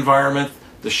deficiencies in the environment,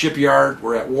 the shipyard,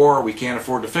 we're at war, we can't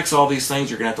afford to fix all these things,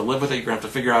 you're going to have to live with it, you're going to have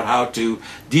to figure out how to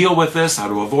deal with this, how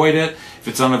to avoid it. If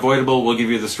it's unavoidable, we'll give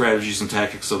you the strategies and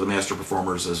tactics of the master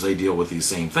performers as they deal with these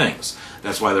same things.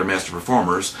 That's why they're master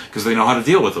performers, because they know how to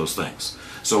deal with those things.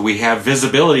 So we have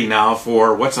visibility now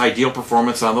for what's ideal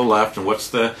performance on the left and what's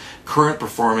the current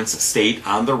performance state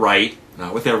on the right.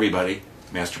 Not with everybody.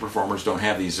 Master performers don't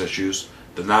have these issues.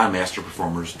 The non-master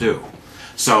performers do.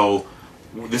 So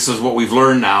this is what we've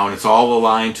learned now, and it's all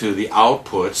aligned to the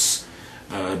outputs,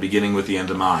 beginning with the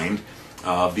end in mind,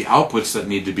 of the outputs that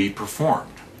need to be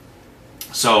performed.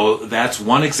 So that's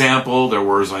one example. There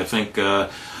was, I think,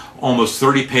 almost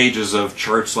 30 pages of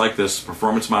charts like this,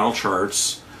 performance model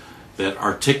charts, that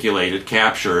articulated,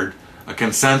 captured a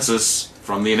consensus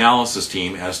from the analysis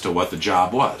team as to what the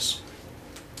job was.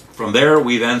 From there,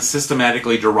 we then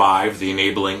systematically derive the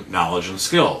enabling knowledge and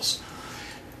skills.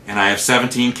 And I have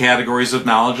 17 categories of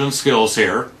knowledge and skills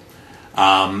here,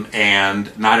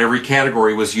 and not every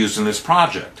category was used in this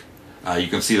project. You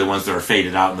can see the ones that are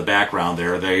faded out in the background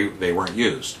there, they weren't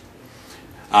used.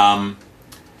 And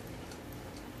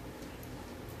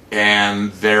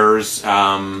there's,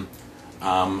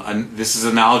 this is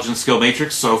a knowledge and skill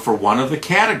matrix, so for one of the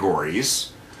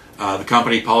categories, the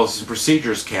company policies and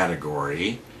procedures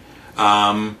category,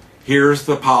 here's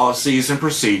the policies and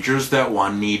procedures that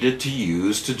one needed to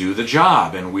use to do the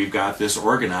job, and we've got this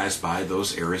organized by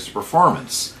those areas of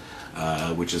performance,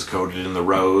 which is coded in the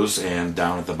rows and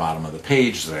down at the bottom of the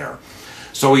page there.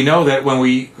 So we know that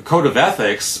when code of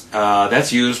ethics,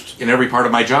 that's used in every part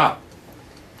of my job.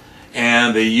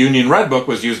 And the Union Red Book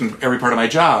was used in every part of my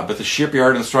job, but the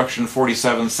Shipyard Instruction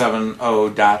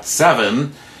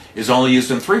 4770.7 is only used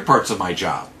in 3 parts of my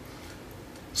job.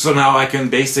 So now I can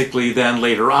basically then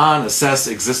later on assess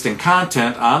existing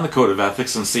content on the Code of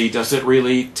Ethics and see, does it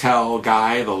really tell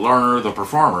Guy, the learner, the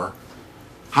performer,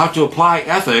 how to apply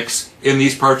ethics in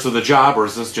these parts of the job, or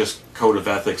is this just Code of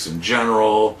Ethics in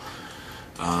general?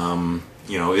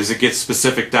 Is it get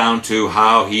specific down to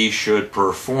how he should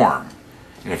perform?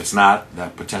 And if it's not,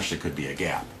 that potentially could be a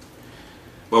gap.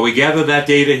 Well, we gathered that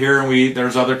data here, and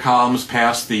there's other columns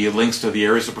past the links to the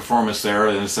areas of performance there,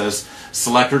 and it says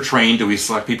select or train. Do we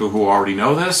select people who already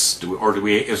know this,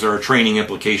 is there a training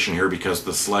implication here because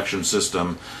the selection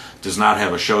system does not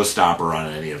have a showstopper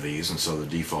on any of these, and so the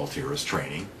default here is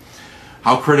training.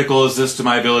 How critical is this to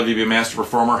my ability to be a master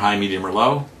performer, high, medium, or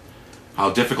low?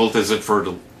 How difficult is it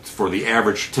for the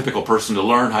average typical person to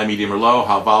learn, high, medium, or low?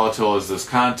 How volatile is this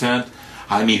content,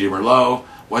 high, medium, or low?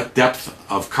 What depth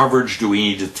of coverage do we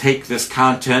need to take this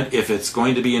content if it's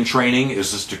going to be in training?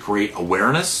 Is this to create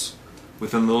awareness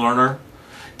within the learner?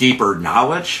 Deeper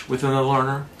knowledge within the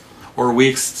learner? Or we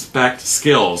expect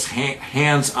skills,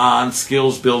 hands-on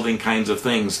skills building kinds of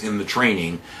things in the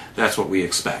training? That's what we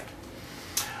expect.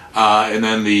 And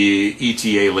then the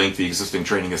ETA link, the existing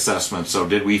training assessment. So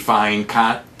did we find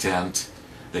content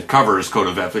that covers Code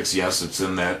of Ethics? Yes, it's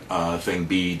in that thing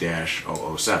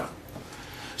B-007.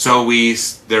 So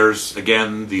there's,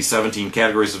 again, the 17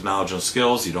 categories of knowledge and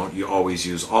skills. You always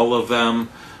use all of them,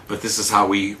 but this is how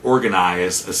we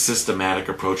organize a systematic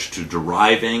approach to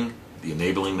deriving the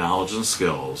enabling knowledge and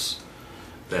skills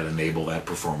that enable that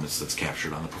performance that's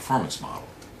captured on the performance model.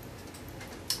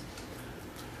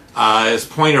 As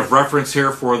point of reference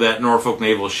here for that Norfolk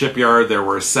Naval Shipyard, there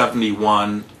were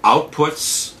 71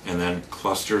 outputs and then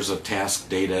clusters of task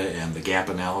data and the gap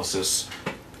analysis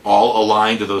all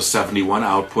aligned to those 71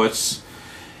 outputs.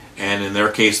 And in their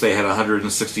case, they had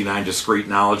 169 discrete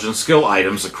knowledge and skill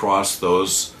items across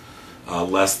those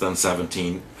less than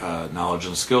 17 knowledge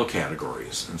and skill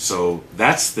categories. And so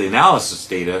that's the analysis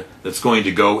data that's going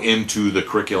to go into the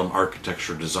curriculum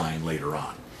architecture design later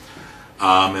on.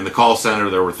 In the call center,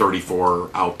 there were 34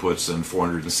 outputs and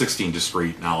 416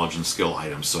 discrete knowledge and skill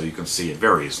items. So you can see it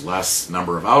varies. Less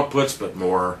number of outputs, but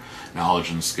more knowledge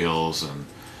and skills and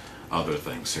other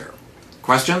things here.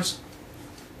 Questions?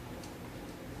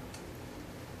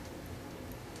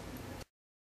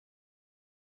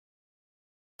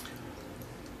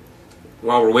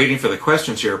 While we're waiting for the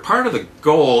questions here, part of the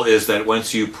goal is that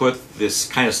once you put this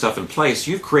kind of stuff in place,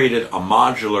 you've created a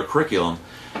modular curriculum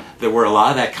where a lot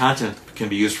of that content can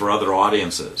be used for other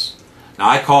audiences. Now,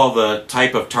 I call the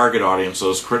type of target audience,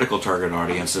 those critical target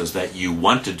audiences that you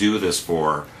want to do this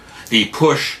for, the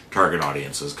push target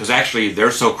audiences, because actually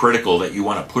they're so critical that you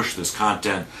want to push this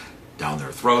content down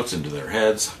their throats, into their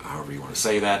heads, however you want to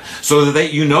say that, so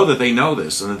that you know that they know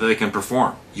this and that they can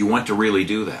perform. You want to really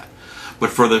do that. But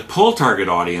for the pull target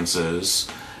audiences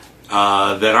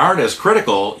that aren't as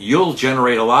critical, you'll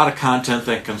generate a lot of content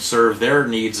that can serve their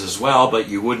needs as well, but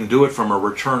you wouldn't do it from a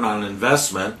return on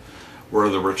investment where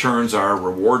the returns are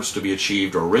rewards to be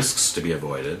achieved or risks to be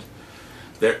avoided.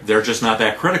 They're just not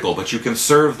that critical, but you can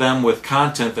serve them with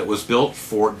content that was built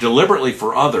deliberately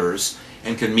for others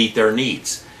and can meet their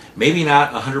needs. Maybe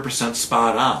not 100%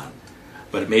 spot on,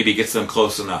 but it maybe gets them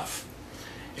close enough.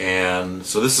 And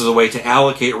so this is a way to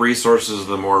allocate resources to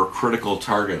the more critical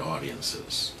target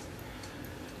audiences.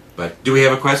 But do we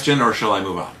have a question, or shall I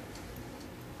move on?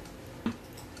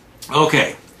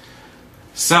 Okay.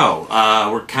 So,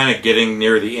 we're kind of getting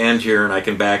near the end here, and I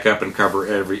can back up and cover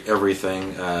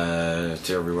everything to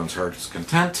everyone's heart's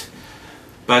content.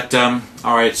 But,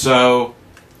 all right, so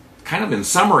kind of in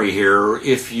summary here,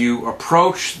 if you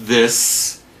approach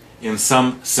this in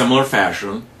some similar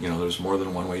fashion, there's more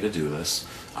than one way to do this.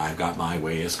 I've got my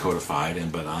way as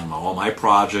codified, but on all my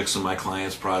projects and my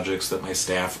clients' projects that my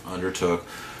staff undertook,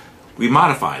 we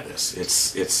modify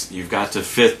this. You've got to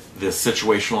fit the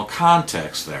situational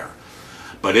context there.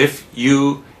 But if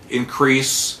you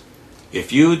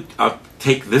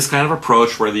take this kind of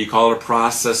approach, whether you call it a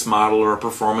process model or a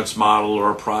performance model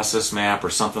or a process map or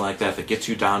something like that gets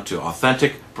you down to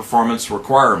authentic performance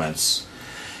requirements,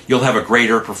 you'll have a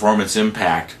greater performance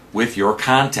impact with your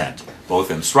content, both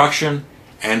instruction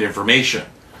and information,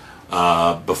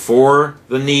 before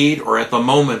the need or at the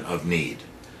moment of need.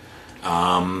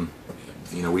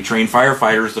 We train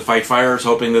firefighters to fight fires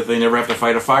hoping that they never have to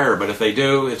fight a fire, but if they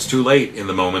do, it's too late in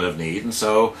the moment of need. And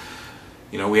so,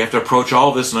 we have to approach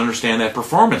all this and understand that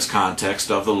performance context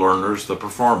of the learners, the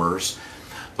performers.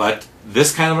 But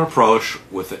this kind of approach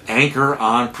with an anchor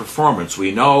on performance.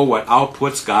 We know what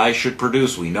outputs guys should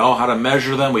produce. We know how to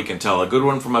measure them. We can tell a good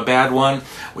one from a bad one.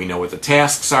 We know what the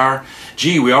tasks are.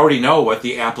 Gee, we already know what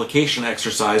the application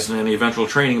exercise in any eventual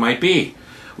training might be.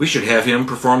 We should have him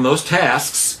perform those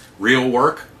tasks, real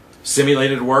work,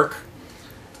 simulated work,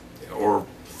 or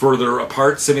further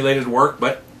apart simulated work,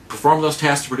 but perform those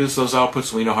tasks to produce those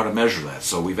outputs, and we know how to measure that.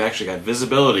 So we've actually got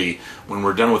visibility when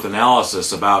we're done with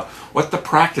analysis about what the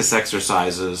practice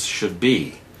exercises should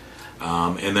be.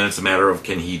 And then it's a matter of,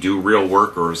 can he do real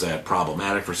work, or is that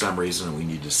problematic for some reason and we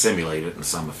need to simulate it in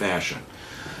some fashion.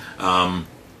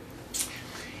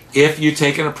 If you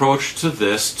take an approach to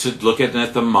this, to look at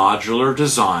the modular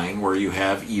design where you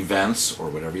have events, or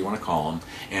whatever you want to call them,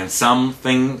 and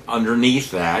something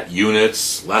underneath that,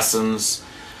 units, lessons,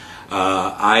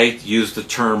 I use the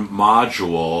term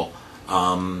module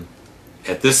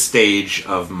at this stage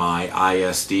of my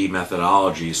ISD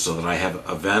methodology so that I have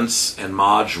events and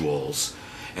modules,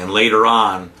 and later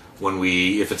on, when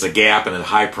if it's a gap and a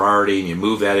high priority and you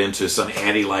move that into some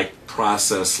ADDI-like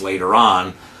process later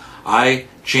on, I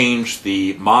change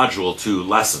the module to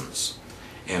lessons.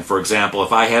 And for example,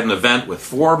 if I had an event with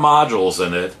 4 modules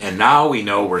in it, and now we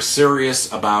know we're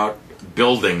serious about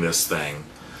building this thing,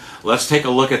 let's take a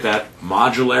look at that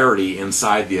modularity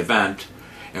inside the event,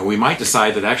 and we might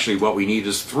decide that actually what we need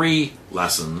is 3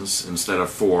 lessons instead of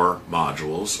 4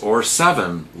 modules, or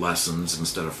 7 lessons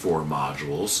instead of 4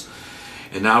 modules.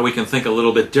 And now we can think a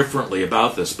little bit differently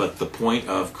about this, but the point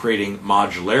of creating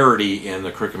modularity in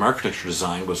the curriculum architecture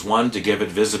design was, one, to give it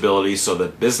visibility so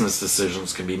that business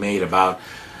decisions can be made about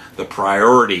the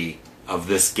priority of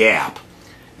this gap,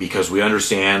 because we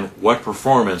understand what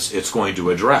performance it's going to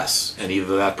address. And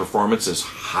either that performance is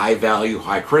high value,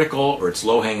 high critical, or it's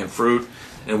low hanging fruit,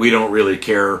 and we don't really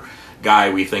care.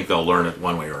 We think they'll learn it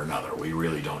one way or another. We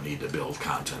really don't need to build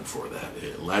content for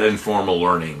that. Let informal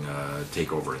learning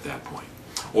take over at that point.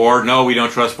 Or no, we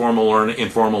don't trust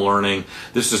informal learning.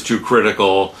 This is too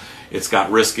critical. It's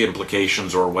got risk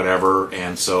implications or whatever,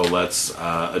 and so let's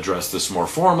address this more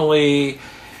formally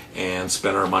and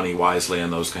spend our money wisely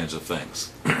on those kinds of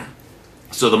things.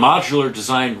 So the modular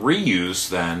design reuse,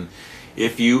 then,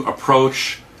 if you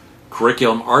approach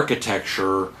curriculum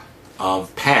architecture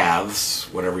of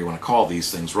paths, whatever you want to call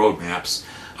these things, roadmaps,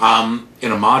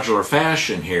 in a modular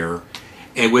fashion here,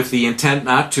 and with the intent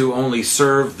not to only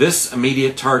serve this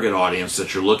immediate target audience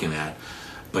that you're looking at,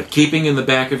 but keeping in the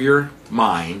back of your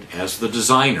mind as the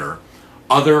designer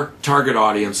other target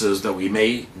audiences that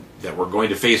we're going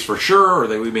to face for sure, or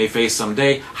that we may face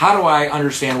someday. How do I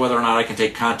understand whether or not I can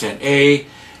take content A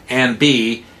and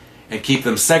B and keep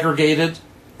them segregated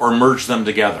or merge them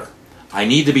together? I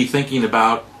need to be thinking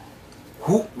about,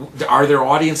 are there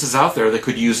audiences out there that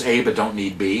could use A but don't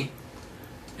need B,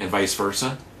 and vice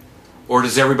versa? Or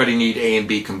does everybody need A and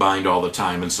B combined all the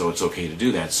time, and so it's okay to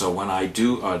do that? So when I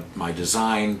do my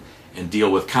design and deal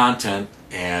with content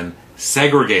and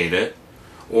segregate it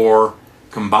or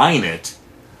combine it,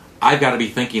 I've got to be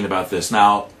thinking about this.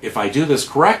 Now, if I do this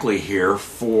correctly here,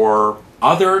 for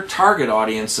other target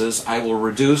audiences, I will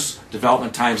reduce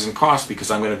development times and costs, because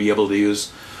I'm going to be able to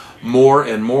use more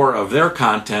and more of their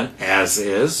content as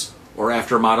is or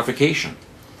after modification.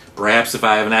 Perhaps if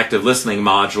I have an active listening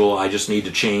module, I just need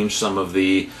to change some of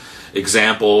the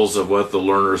examples of what the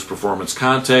learner's performance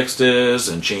context is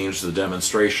and change the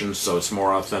demonstration so it's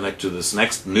more authentic to this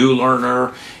next new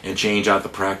learner, and change out the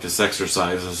practice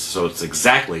exercises so it's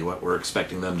exactly what we're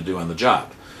expecting them to do on the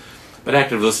job. But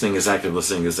active listening is active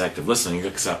listening is active listening,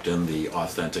 except in the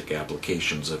authentic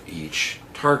applications of each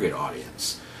target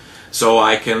audience. So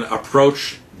I can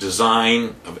approach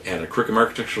design at a curriculum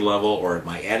architecture level or at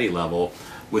my ADDI level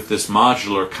with this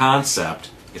modular concept.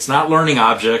 It's not learning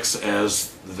objects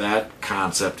as that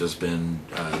concept has been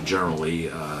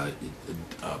generally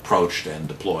approached and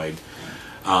deployed.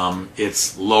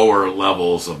 It's lower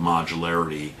levels of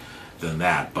modularity than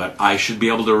that. But I should be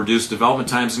able to reduce development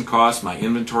times and costs, my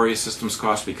inventory systems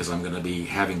costs, because I'm going to be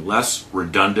having less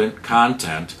redundant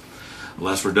content.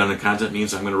 Less redundant content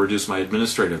means I'm going to reduce my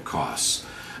administrative costs.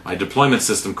 My deployment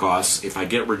system costs, if I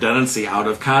get redundancy out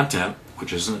of content,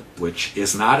 which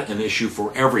is not an issue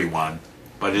for everyone,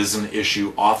 but is an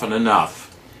issue often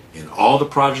enough in all the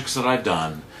projects that I've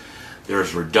done.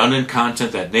 There's redundant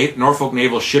content. That Norfolk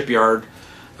Naval Shipyard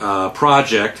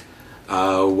project,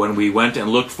 when we went and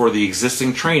looked for the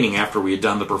existing training after we had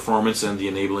done the performance and the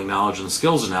enabling knowledge and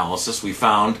skills analysis, we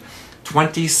found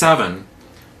 27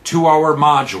 2-hour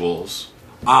modules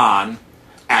on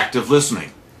active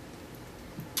listening.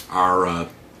 Our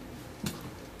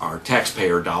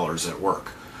taxpayer dollars at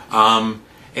work.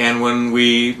 And when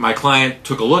my client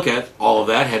took a look at all of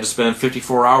that, had to spend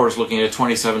 54 hours looking at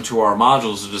 27 2-hour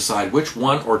modules to decide which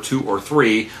one or two or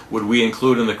three would we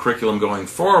include in the curriculum going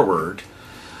forward.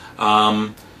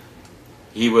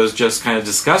 He was just kind of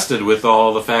disgusted with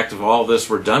all the fact of all this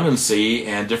redundancy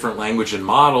and different language and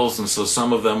models, and so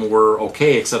some of them were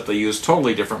okay, except they used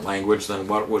totally different language than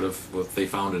what they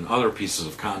found in other pieces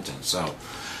of content.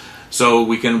 So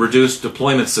we can reduce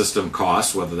deployment system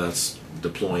costs, whether that's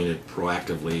deploying it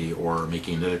proactively or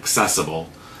making it accessible.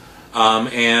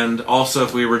 And also,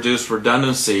 if we reduce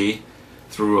redundancy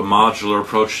through a modular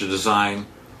approach to design,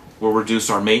 we'll reduce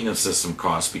our maintenance system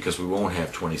costs, because we won't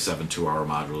have 27 2-hour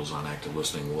modules on active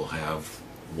listening. We'll have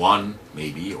one,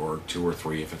 maybe, or two or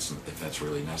three if that's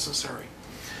really necessary.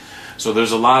 So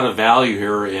there's a lot of value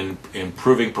here in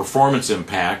improving performance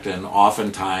impact, and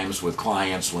oftentimes with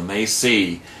clients, when they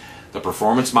see the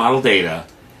performance model data,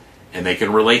 and they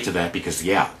can relate to that, because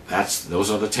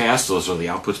those are the tasks, those are the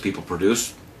outputs people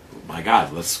produce. My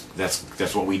God,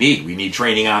 that's what we need. We need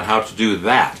training on how to do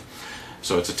that.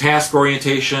 So it's a task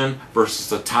orientation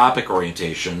versus a topic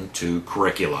orientation to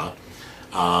curricula.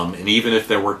 And even if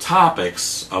there were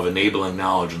topics of enabling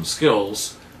knowledge and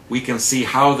skills, we can see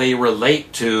how they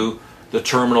relate to the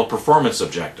terminal performance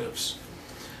objectives.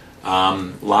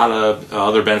 A lot of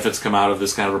other benefits come out of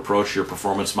this kind of approach. Your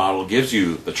performance model gives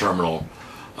you the terminal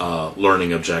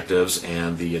learning objectives,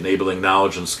 and the enabling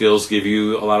knowledge and skills give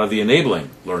you a lot of the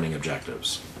enabling learning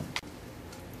objectives.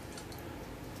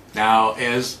 Now,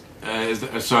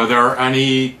 so are there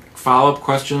any follow-up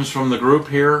questions from the group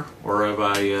here, or have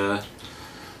I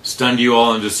stunned you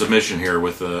all into submission here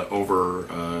with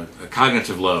a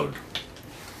cognitive load?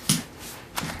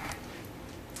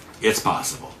 It's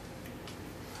possible.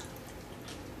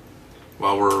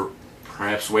 While we're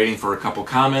perhaps waiting for a couple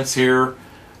comments here,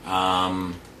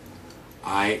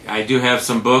 I do have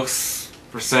some books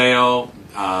for sale,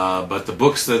 but the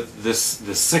books that this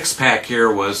 6-pack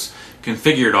here was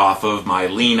configured off of my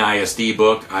Lean ISD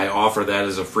book. I offer that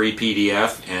as a free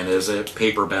PDF and as a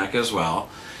paperback as well.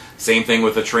 Same thing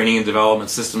with the Training and Development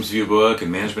Systems View book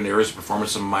and Management Areas of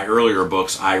Performance, some of my earlier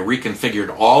books. I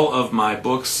reconfigured all of my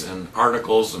books and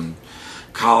articles and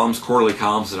columns, quarterly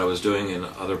columns that I was doing in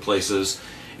other places,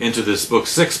 into this book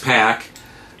 6-pack,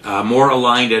 more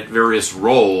aligned at various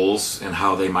roles and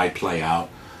how they might play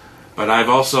out. But I've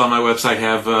also on my website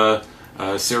have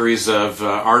a series of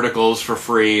articles for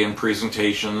free, and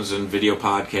presentations and video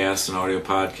podcasts and audio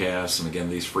podcasts, and again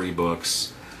these free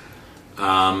books.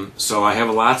 So I have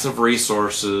lots of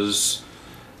resources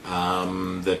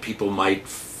that people might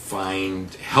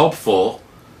find helpful,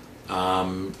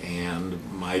 and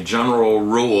my general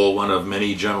rule, one of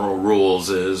many general rules,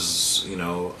 is,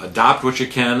 adopt what you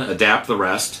can, adapt the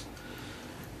rest.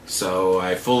 So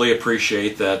I fully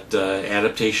appreciate that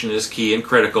adaptation is key and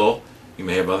critical. You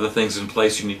may have other things in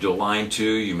place you need to align to.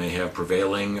 You may have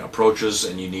prevailing approaches,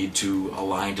 and you need to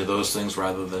align to those things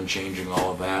rather than changing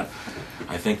all of that.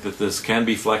 I think that this can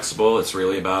be flexible. It's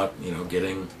really about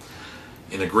getting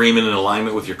in agreement and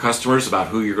alignment with your customers about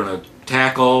who you're going to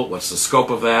tackle, what's the scope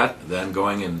of that, then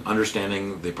going and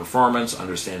understanding the performance,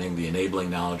 understanding the enabling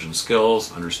knowledge and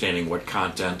skills, understanding what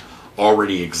content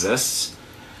already exists,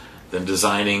 then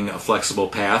designing a flexible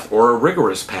path or a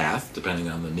rigorous path depending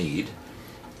on the need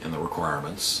and the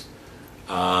requirements,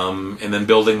 and then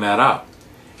building that up.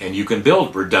 And you can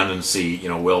build redundancy.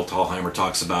 Will Thalheimer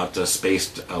talks about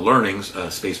spaced learning,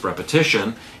 spaced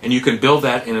repetition, and you can build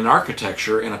that in an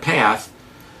architecture, in a path.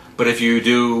 But if you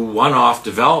do one-off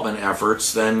development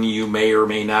efforts, then you may or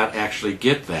may not actually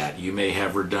get that. You may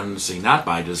have redundancy not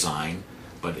by design,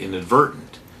 but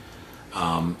inadvertent.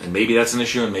 And maybe that's an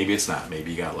issue, and maybe it's not.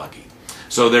 Maybe you got lucky.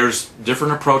 So there's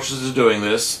different approaches to doing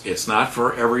this. It's not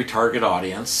for every target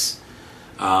audience.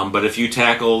 But if you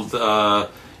tackled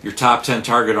your top 10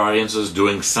 target audiences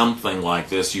doing something like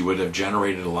this, you would have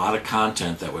generated a lot of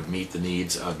content that would meet the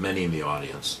needs of many in the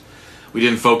audience. We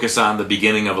didn't focus on the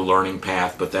beginning of a learning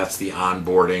path, but that's the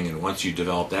onboarding. And once you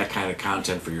develop that kind of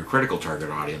content for your critical target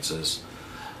audiences,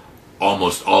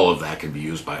 almost all of that can be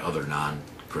used by other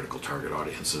non-critical target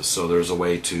audiences. So there's a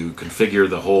way to configure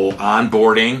the whole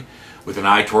onboarding with an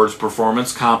eye towards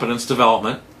performance, competence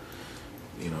development.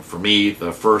 For me,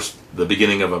 the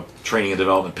beginning of a training and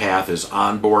development path is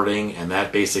onboarding, and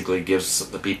that basically gives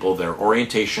the people their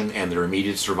orientation and their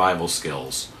immediate survival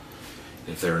skills.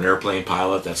 If they're an airplane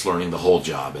pilot, that's learning the whole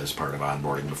job as part of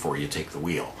onboarding before you take the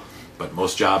wheel. But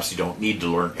most jobs, you don't need to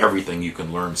learn everything. You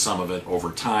can learn some of it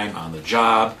over time on the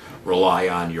job, rely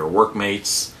on your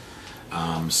workmates.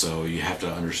 So you have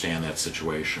to understand that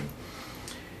situation.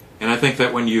 And I think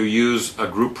that when you use a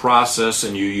group process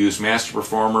and you use master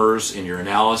performers in your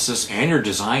analysis and your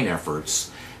design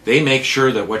efforts, they make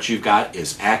sure that what you've got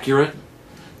is accurate,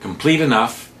 complete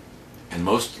enough, and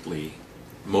most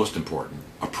important,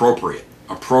 appropriate.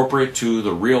 Appropriate to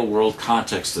the real world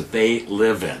context that they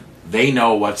live in. They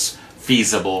know what's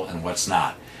feasible and what's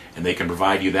not. And they can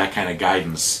provide you that kind of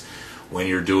guidance when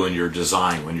you're doing your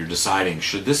design, when you're deciding,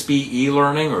 should this be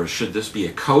e-learning or should this be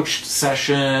a coached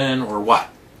session or what?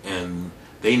 And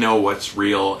they know what's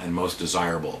real and most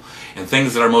desirable. And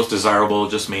things that are most desirable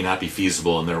just may not be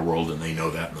feasible in their world, and they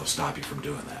know that, and they'll stop you from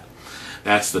doing that.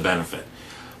 That's the benefit.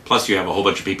 Plus, you have a whole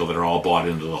bunch of people that are all bought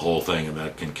into the whole thing, and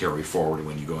that can carry forward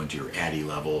when you go into your ADDI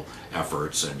level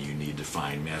efforts, and you need to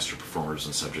find master performers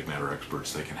and subject matter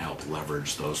experts that can help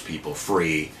leverage those people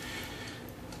free.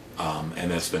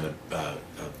 And that's been a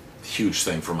huge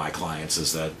thing for my clients,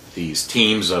 is that these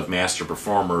teams of master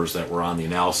performers that were on the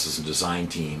analysis and design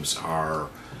teams are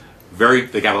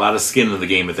they got a lot of skin in the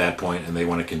game at that point, and they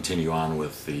want to continue on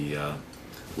with the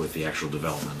actual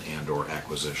development and or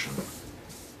acquisition.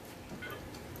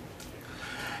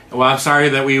 Well, I'm sorry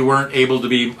that we weren't able to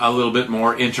be a little bit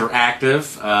more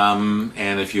interactive,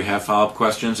 and if you have follow-up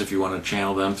questions, if you want to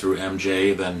channel them through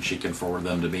MJ, then she can forward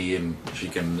them to me, and she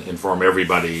can inform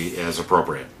everybody as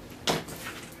appropriate.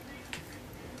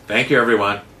 Thank you,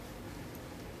 everyone.